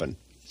it happen.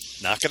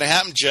 Not going to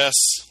happen, Jess.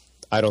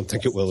 I don't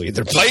think it will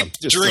either. Pipe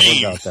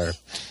dream. Out there.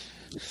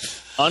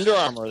 Under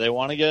Armour, they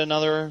want to get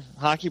another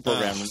hockey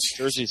program in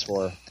jerseys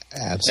for.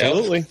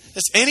 Absolutely.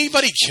 Does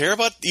anybody care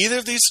about either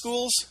of these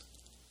schools?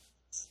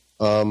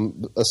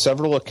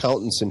 Several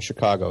accountants in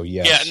Chicago,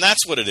 yes. Yeah, and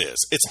that's what it is.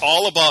 It's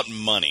all about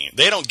money.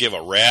 They don't give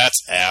a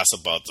rat's ass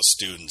about the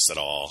students at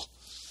all.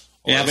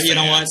 Yeah, but you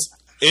know what?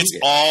 It's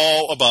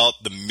all about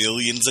the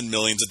millions and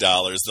millions of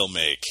dollars they'll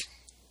make.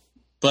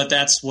 But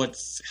that's what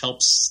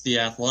helps the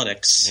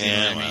athletics. You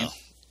know what I mean?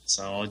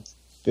 So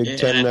Big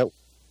Ten Network.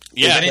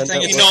 Yeah,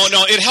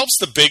 it helps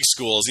the big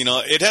schools.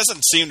 It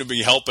hasn't seemed to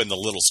be helping the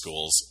little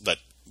schools that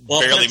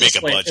barely make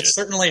a budget. It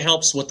certainly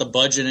helps with the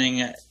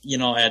budgeting,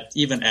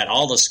 at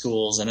all the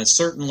schools, and it's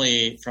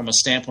certainly from a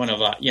standpoint of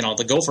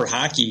the Gopher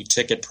hockey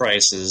ticket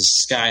price is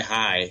sky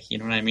high. You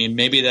know what I mean?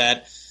 Maybe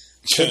that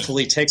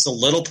hopefully takes a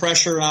little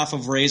pressure off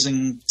of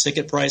raising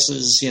ticket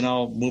prices.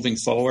 Moving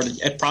forward,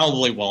 it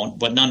probably won't,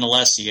 but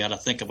nonetheless, you got to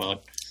think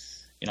about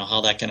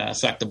how that can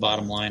affect the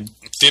bottom line.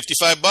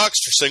 $55 for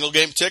single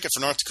game ticket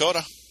for North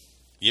Dakota.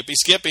 Yippee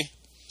skippy.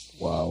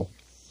 Wow.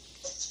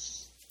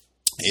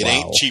 It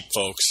ain't cheap,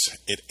 folks.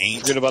 It ain't.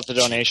 Forget about the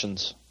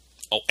donations.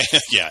 Oh,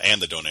 yeah, and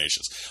the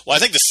donations. Well, I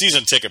think the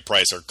season ticket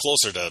price are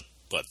closer to,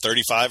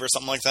 $35 or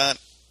something like that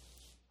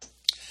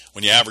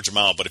when you average them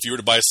out. But if you were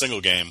to buy a single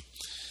game.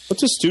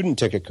 What's a student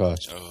ticket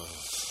cost?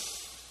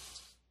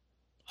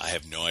 I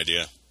have no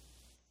idea.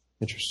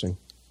 Interesting.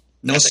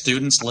 No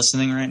students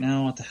listening right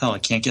now? What the hell? I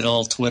can't get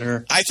all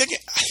Twitter. I think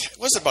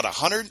was it about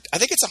 $100? I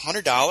think it's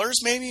 $100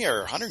 maybe,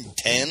 or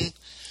 $110.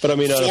 But I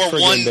mean, for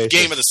one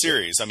game of the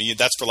series. I mean,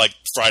 that's for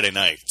Friday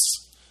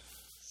nights.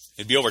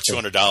 It'd be over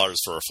 $200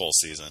 for a full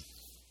season.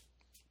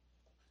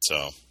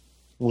 So,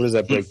 what does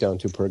that break down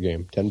to per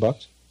game? $10?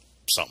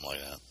 Something like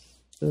that.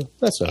 Yeah,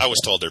 that's not I was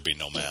bad. told there'd be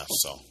no math.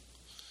 So,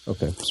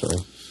 Okay, sorry.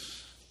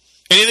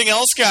 anything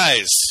else,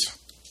 guys?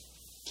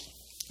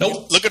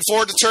 Nope. Looking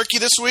forward to turkey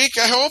this week,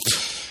 I hope.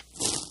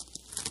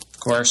 Of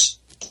course.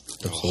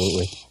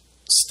 Absolutely.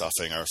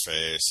 Stuffing our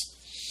face.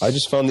 I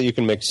just found that you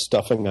can make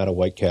stuffing out of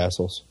White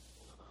Castles.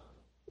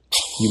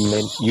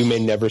 You may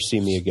never see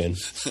me again.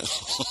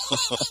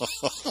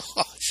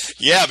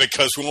 Yeah,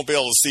 because we won't be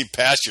able to see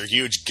past your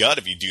huge gut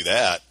if you do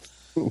that.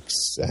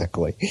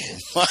 Exactly.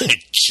 My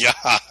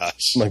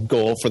gosh. My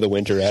goal for the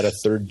winter, add a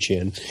third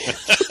chin.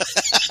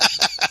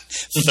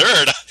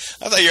 Third?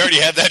 I thought you already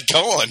had that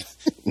going.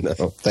 No,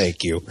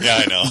 thank you.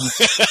 Yeah, I know.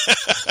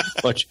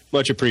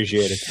 Much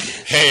appreciated.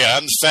 Hey,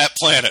 I'm the Fat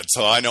Planet,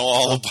 so I know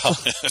all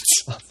about it.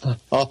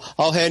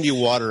 I'll hand you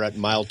water at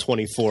mile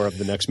 24 of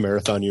the next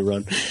marathon you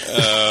run.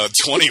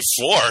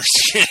 24?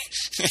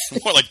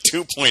 More like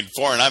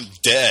 2.4, and I'm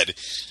dead.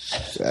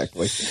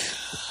 Exactly.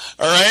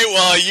 All right,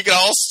 well, you can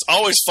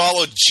always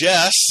follow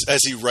Jess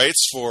as he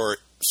writes for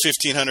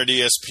 1500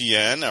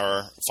 ESPN,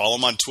 or follow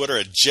him on Twitter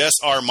at Jess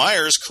R.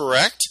 Myers,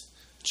 correct?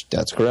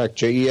 That's correct.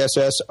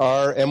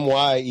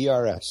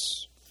 JESSRMYERS.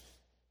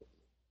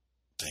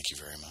 Thank you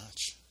very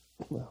much.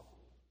 Well,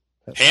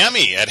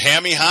 Hammy at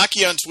Hammy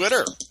Hockey on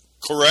Twitter,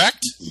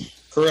 correct?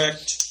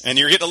 Correct. And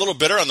you're getting a little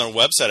bitter on their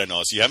website, I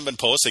noticed. You haven't been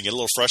posting. Get a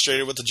little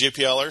frustrated with the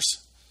JPLers?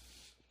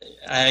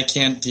 I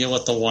can't deal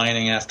with the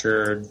whining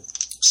after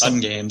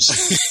some games.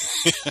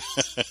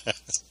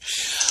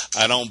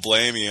 I don't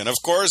blame you. And, of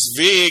course,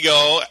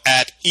 Vigo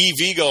at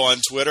eVigo on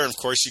Twitter. And, of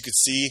course, you could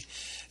see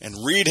and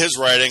read his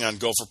writing on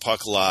Gopher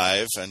Puck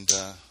Live. And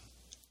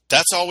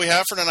that's all we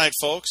have for tonight,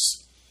 folks.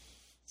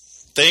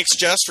 Thanks,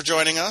 Jess, for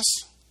joining us.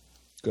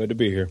 good to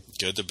be here.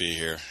 Good to be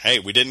here. Hey,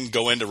 we didn't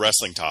go into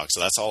wrestling talk, so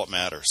that's all that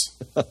matters.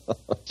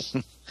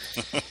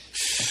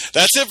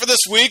 That's it for this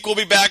week. We'll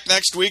be back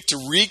next week to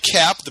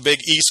recap the big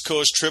East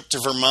Coast trip to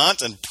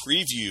Vermont and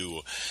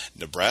preview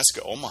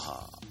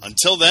Nebraska-Omaha.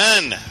 Until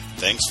then,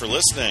 thanks for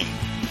listening.